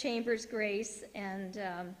Mary Chambers Grace and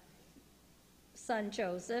son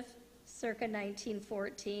Joseph, circa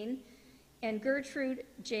 1914, and Gertrude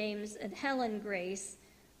James and Helen Grace,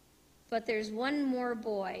 but there's one more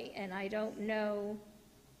boy, and I don't know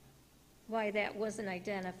why that wasn't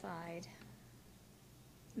identified.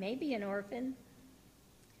 Maybe an orphan.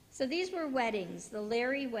 So these were weddings, the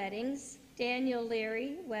Larry weddings, Daniel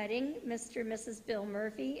Larry wedding, Mr. and Mrs. Bill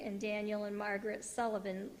Murphy, and Daniel and Margaret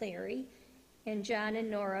Sullivan Larry, and John and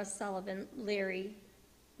Nora Sullivan Larry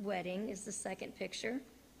wedding is the second picture.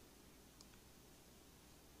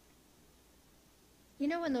 You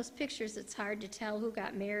know, in those pictures, it's hard to tell who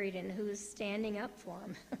got married and who's standing up for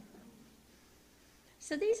them.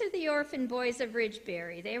 So these are the orphan boys of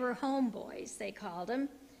Ridgebury. They were homeboys, they called them.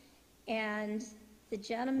 And the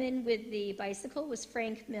gentleman with the bicycle was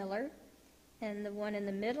Frank Miller. And the one in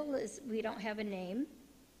the middle is, we don't have a name.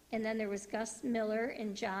 And then there was Gus Miller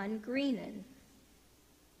and John Greenan.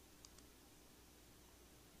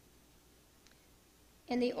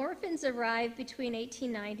 And the orphans arrived between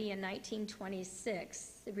 1890 and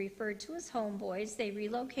 1926. They're referred to as homeboys. They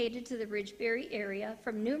relocated to the Ridgebury area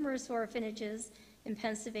from numerous orphanages in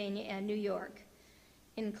Pennsylvania and New York,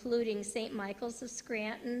 including St. Michael's of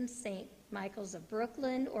Scranton, St. Michael's of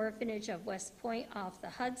Brooklyn, Orphanage of West Point off the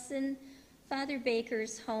Hudson, Father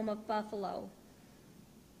Baker's Home of Buffalo.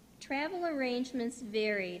 Travel arrangements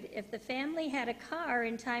varied. If the family had a car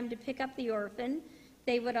in time to pick up the orphan,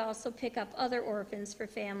 they would also pick up other orphans for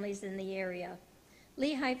families in the area.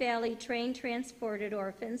 Lehigh Valley train transported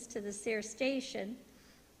orphans to the Sayre Station.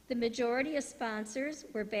 The majority of sponsors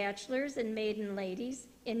were bachelors and maiden ladies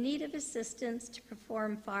in need of assistance to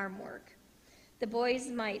perform farm work. The boys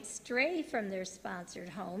might stray from their sponsored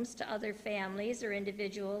homes to other families or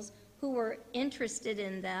individuals who were interested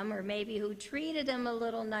in them or maybe who treated them a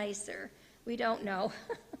little nicer. We don't know.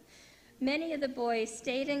 Many of the boys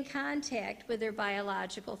stayed in contact with their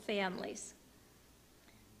biological families.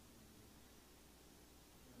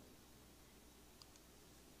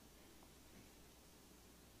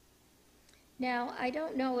 Now, I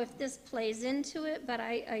don't know if this plays into it, but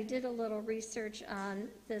I did a little research on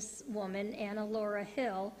this woman, Anna Laura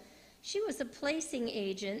Hill. She was a placing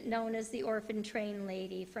agent known as the Orphan Train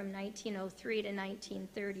Lady from 1903 to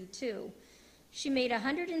 1932. She made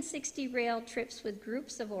 160 rail trips with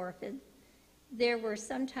groups of orphans. There were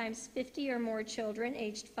sometimes 50 or more children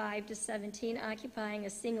aged 5 to 17 occupying a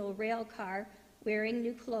single rail car, wearing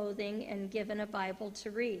new clothing, and given a Bible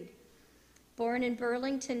to read. Born in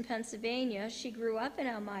Burlington, Pennsylvania, she grew up in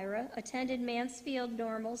Elmira, attended Mansfield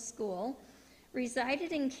Normal School,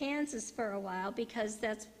 resided in Kansas for a while because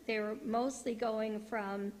they were mostly going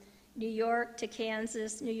from New York to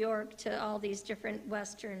Kansas, New York to all these different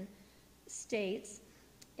western states.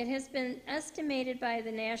 It has been estimated by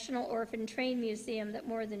the National Orphan Train Museum that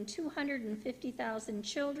more than 250,000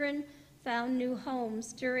 children found new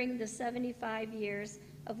homes during the 75 years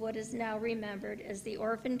of what is now remembered as the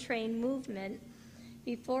orphan train movement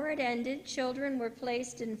Before it ended, children were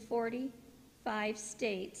placed in 45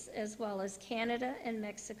 states, as well as Canada and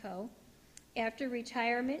Mexico. After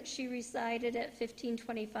retirement, she resided at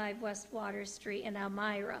 1525 West Water Street in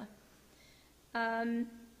Elmira. I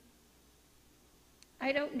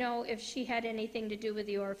don't know if she had anything to do with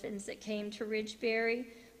the orphans that came to Ridgebury,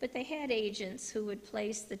 but they had agents who would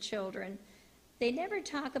place the children. They never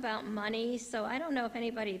talk about money, so I don't know if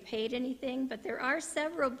anybody paid anything, but there are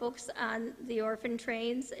several books on the orphan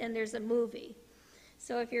trains, and there's a movie.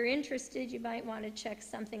 So if you're interested, you might want to check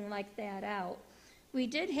something like that out. We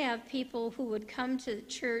did have people who would come to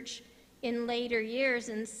church in later years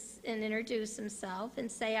and introduce themselves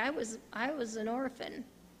and say, I was an orphan.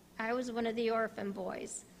 I was one of the orphan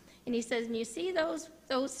boys. And he says, and you see those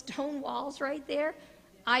stone walls right there?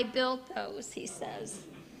 I built those, he says.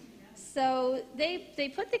 So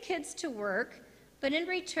they put the kids to work, but in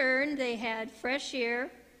return they had fresh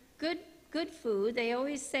air, good food. They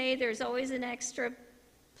always say there's always an extra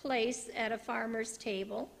place at a farmer's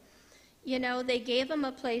table. You know, they gave them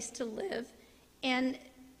a place to live, and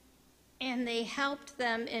they helped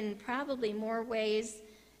them in probably more ways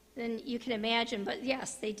than you can imagine. But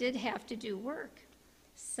yes, they did have to do work.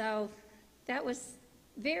 So that was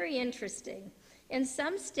very interesting. And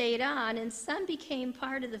some stayed on, and some became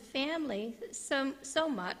part of the family so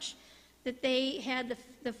much that they had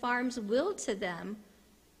the farms willed to them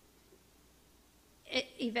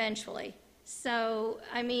eventually. So,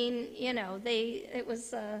 I mean, you know, it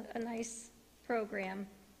was a nice program.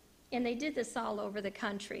 And they did this all over the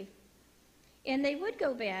country. And they would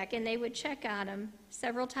go back and they would check on them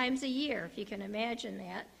several times a year, if you can imagine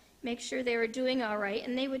that, make sure they were doing all right,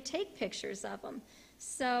 and they would take pictures of them.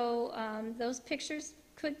 So those pictures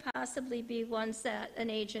could possibly be ones that an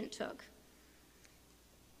agent took.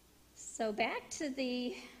 So back to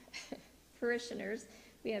the parishioners,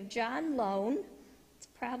 we have John Lone. It's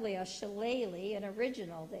probably a shillelagh, an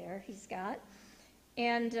original there he's got.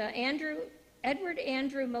 And Edward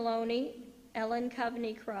Andrew Maloney, Ellen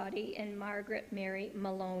Coveney Crotty, and Margaret Mary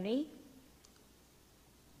Maloney.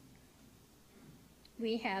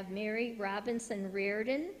 We have Mary Robinson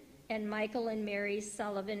Reardon and Michael and Mary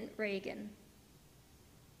Sullivan Reagan.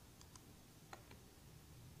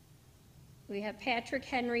 We have Patrick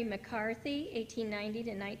Henry McCarthy, 1890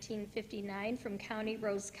 to 1959, from County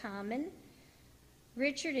Roscommon.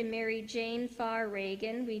 Richard and Mary Jane Farr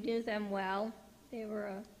Reagan, we knew them well. They were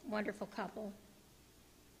a wonderful couple.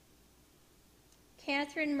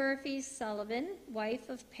 Catherine Murphy Sullivan, wife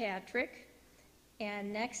of Patrick.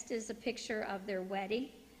 And next is a picture of their wedding.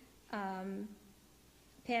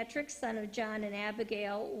 Patrick, son of John and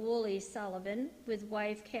Abigail Woolley Sullivan, with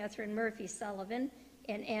wife Catherine Murphy Sullivan,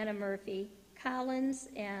 and Anna Murphy Collins,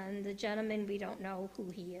 and the gentleman, we don't know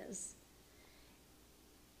who he is.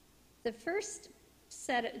 The first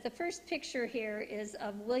picture here is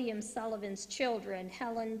of William Sullivan's children,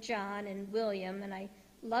 Helen, John, and William, and I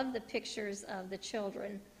love the pictures of the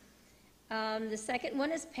children. The second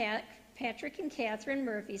one is Patrick and Catherine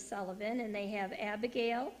Murphy Sullivan, and they have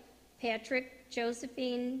Abigail, Patrick,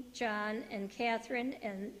 Josephine, John, and Catherine,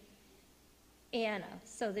 and Anna.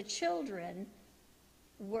 So the children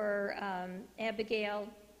were Abigail,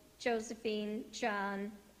 Josephine,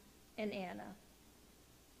 John, and Anna.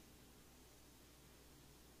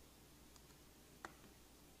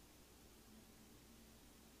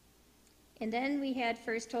 And then we had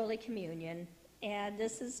First Holy Communion, and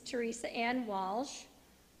this is Teresa Ann Walsh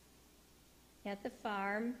at the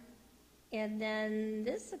farm. And then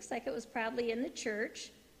this looks like it was probably in the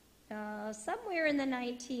church, somewhere in the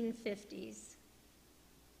 1950s.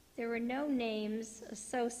 There were no names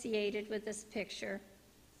associated with this picture.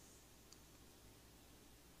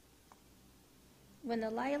 When the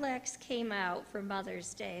lilacs came out for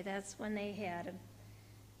Mother's Day, that's when they had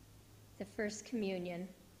the First Communion.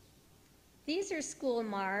 These are school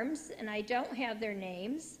marms, and I don't have their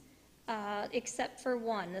names, except for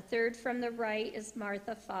one. The third from the right is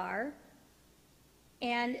Martha Farr.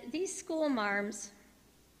 And these school marms,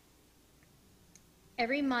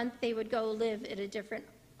 every month they would go live at a different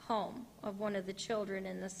home of one of the children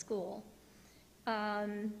in the school.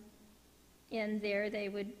 And there they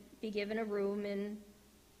would be given a room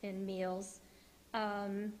and meals.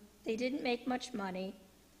 They didn't make much money,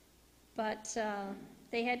 but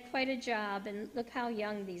they had quite a job, and look how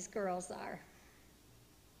young these girls are.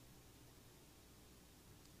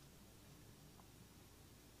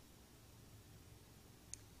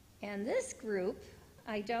 And this group,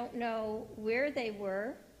 I don't know where they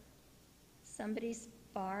were. Somebody's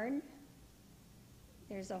barn.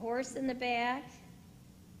 There's a horse in the back.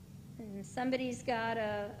 And somebody's got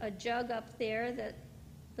a jug up there that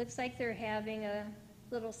looks like they're having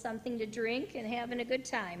little something to drink and having a good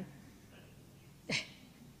time.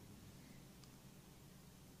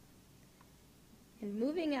 And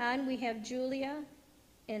moving on, we have Julia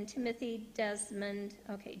and Timothy Desmond.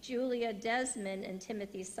 Okay, Julia Desmond and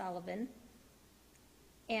Timothy Sullivan.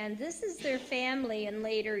 And this is their family in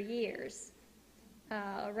later years,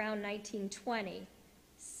 around 1920.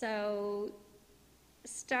 So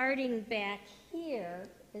starting back here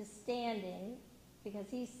is standing, because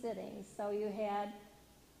he's sitting. So you had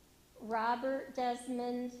Robert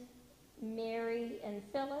Desmond, Mary, and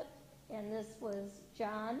Philip, and this was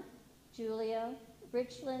John, Julia,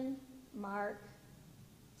 Richland, Mark,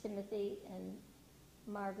 Timothy, and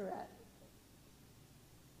Margaret.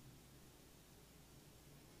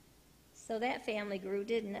 So that family grew,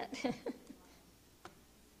 didn't it?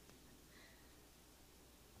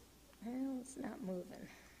 Well, it's not moving.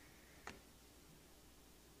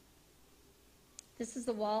 This is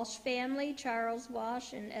the Walsh family, Charles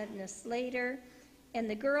Walsh and Edna Slater. And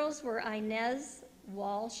the girls were Inez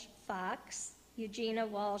Walsh Fox, Eugenia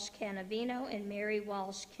Walsh Canavino, and Mary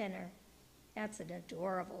Walsh Kenner. That's an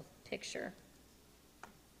adorable picture.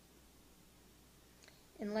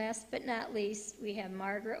 And last but not least, we have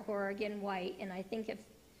Margaret Horrigan White, and I think if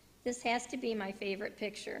this has to be my favorite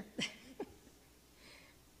picture.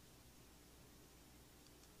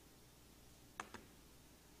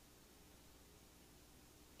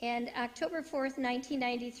 And October 4th,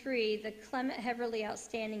 1993, the Clement Heverly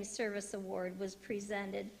Outstanding Service Award was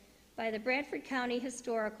presented by the Bradford County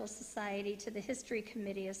Historical Society to the History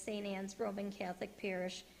Committee of St. Anne's Roman Catholic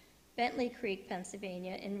Parish, Bentley Creek,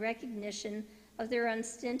 Pennsylvania, in recognition of their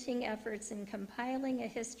unstinting efforts in compiling a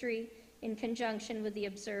history in conjunction with the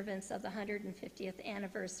observance of the 150th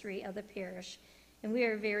anniversary of the parish. And we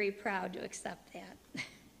are very proud to accept that.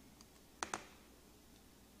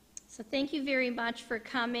 So thank you very much for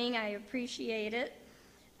coming. I appreciate it.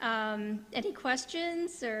 Any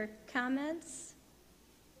questions or comments?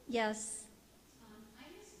 Yes. I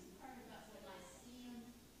missed the part about the Lyceum.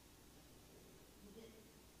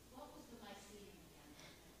 What was the Lyceum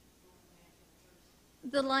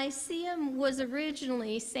again? The Lyceum was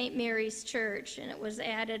originally St. Mary's Church, and it was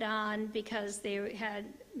added on because they had,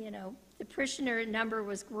 the parishioner number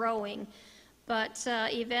was growing. But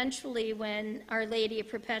eventually, when Our Lady of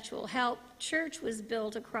Perpetual Help Church was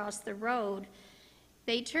built across the road,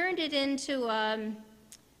 they turned it into a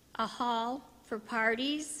hall for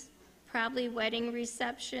parties, probably wedding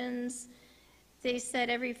receptions. They said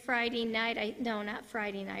every Friday night, no, not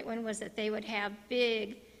Friday night, when was it? They would have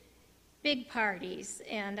big parties.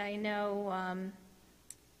 And I know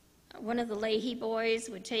one of the Leahy boys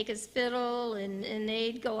would take his fiddle, and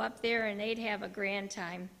they'd go up there and they'd have a grand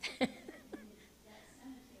time.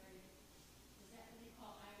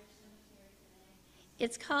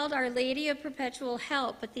 It's called Our Lady of Perpetual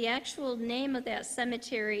Help, but the actual name of that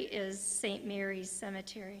cemetery is St. Mary's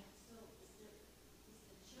Cemetery. So is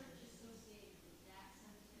the church associated with that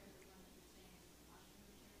cemetery, the one that you're saying is the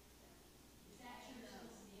Washington Church? Is that church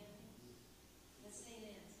associated? The St.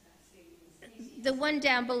 Anne's. The one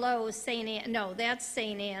down below is St. Anne. No, that's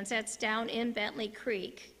St. Anne's. That's down in Bentley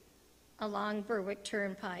Creek along Berwick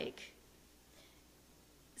Turnpike.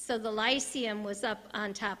 So the Lyceum was up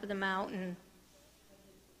on top of the mountain.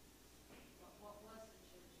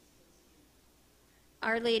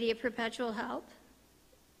 Our Lady of Perpetual Help.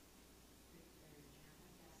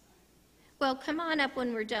 Well, come on up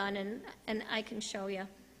when we're done, and I can show you.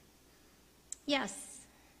 Yes.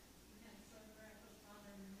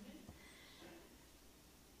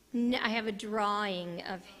 No, I have a drawing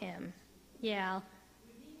of him. Yeah. Would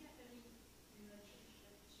he have any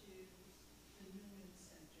relationship to the Newman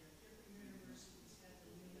Center? Different universities have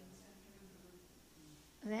the Newman Center.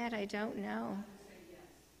 That I don't know. I would say yes.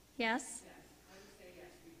 Yes? Yes, I would say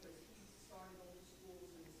yes, because he started all the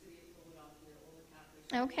schools in the city of Philadelphia, all the Catholic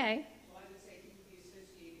schools. Okay. So I would say he would be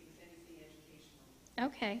associated with anything educational.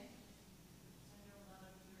 Okay. I know a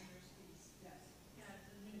lot of universities Yes, have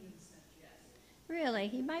the Newman Center. yes.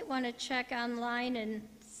 Really? You might want to check online and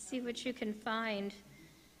see what you can find.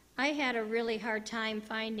 I had a really hard time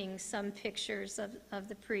finding some pictures of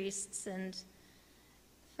the priests, and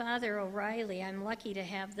Father O'Reilly, I'm lucky to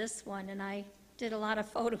have this one, and I did a lot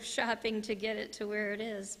of photoshopping to get it to where it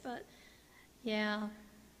is, but yeah.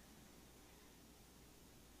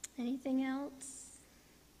 Anything else?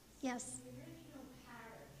 Yes? The original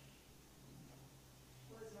parish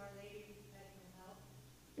was Our Lady of Perpetual Help.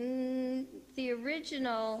 The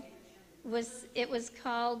original was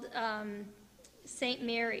called St.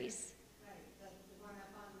 Mary's Right, the one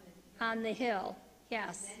up on the hill.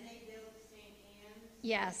 Yes. Then they built St. Anne's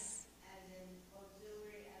Yes. as an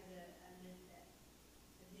auxiliary,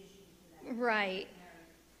 Right.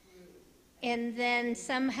 And then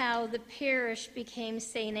somehow the parish became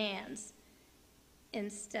St. Anne's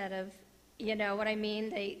instead of, you know what I mean?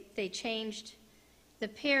 They changed, the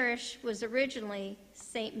parish was originally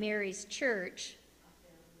St. Mary's Church.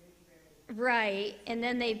 Right, and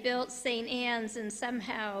then they built St. Anne's, and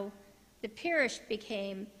somehow the parish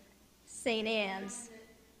became St. Anne's.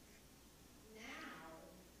 Now,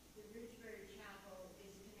 the Ridgebury Chapel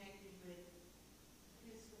is connected with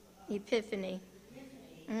Epiphany. Epiphany.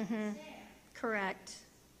 Mm-hmm. It's there. Correct.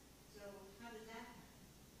 So how did that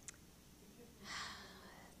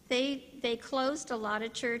happen? They closed a lot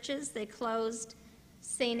of churches. They closed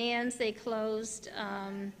St. Anne's. They closed,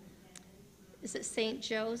 is it St.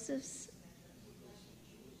 Joseph's?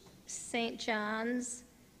 St. John's,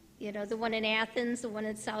 you know, the one in Athens, the one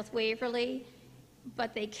in South Waverly.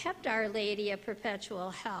 But they kept Our Lady of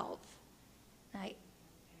Perpetual Help.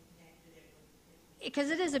 Because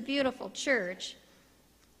it is a beautiful church.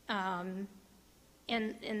 And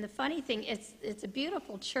the funny thing, it's a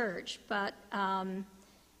beautiful church, but I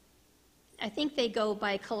think they go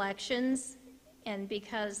by collections, and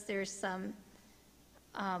because there's some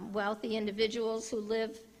wealthy individuals who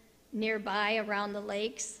live nearby around the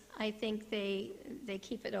lakes, I think they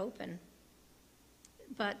keep it open.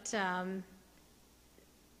 But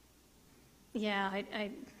yeah,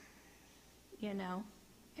 I you know,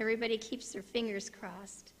 everybody keeps their fingers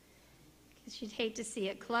crossed, because you'd hate to see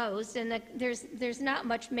it closed. And there's not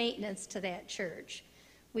much maintenance to that church.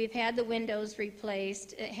 We've had the windows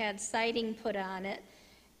replaced. It had siding put on it.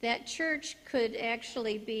 That church could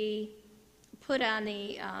actually be put on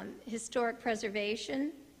the historic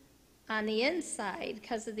preservation on the inside,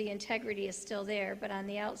 because of the integrity is still there, but on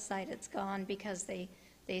the outside it's gone because they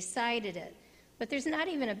sided it. But there's not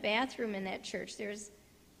even a bathroom in that church.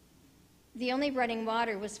 The only running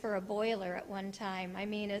water was for a boiler at one time. I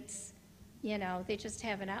mean, it's, you know, they just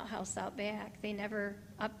have an outhouse out back. They never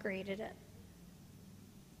upgraded it.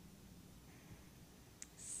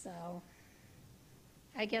 So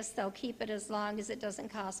I guess they'll keep it as long as it doesn't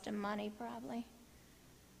cost them money, probably.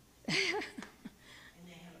 And they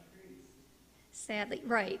have a priest. Sadly,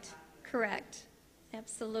 right, correct,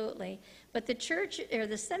 absolutely. But the church, or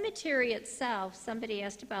the cemetery itself, somebody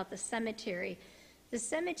asked about the cemetery. The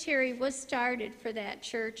cemetery was started for that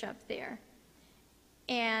church up there.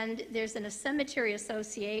 And there's a cemetery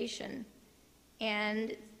association,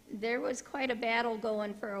 and there was quite a battle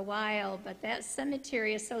going for a while, but that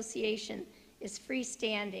cemetery association is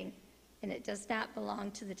freestanding, and it does not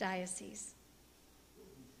belong to the diocese.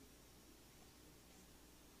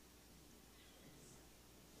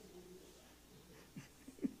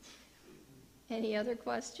 Any other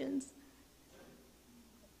questions?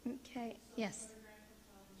 Okay, yes.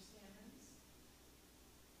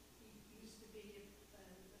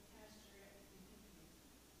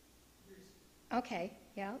 Okay,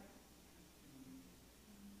 yeah.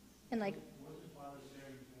 And like,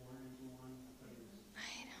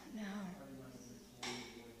 I don't know.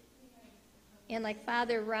 And like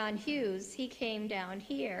Father Ron Hughes, he came down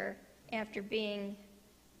here after being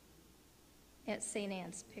at St.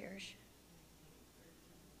 Anne's Parish.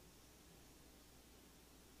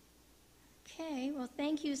 Okay, well,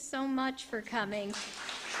 thank you so much for coming.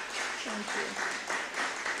 Thank you.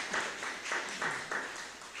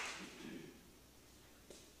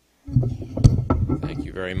 Thank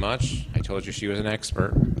you very much. I told you she was an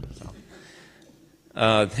expert.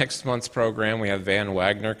 Next month's program, we have Van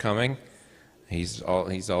Wagner coming. He's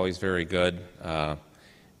always very good.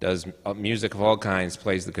 Does music of all kinds,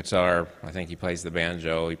 plays the guitar. I think he plays the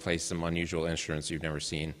banjo. He plays some unusual instruments you've never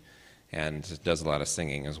seen, and does a lot of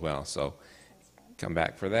singing as well. So come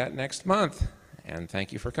back for that next month, and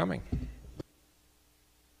thank you for coming.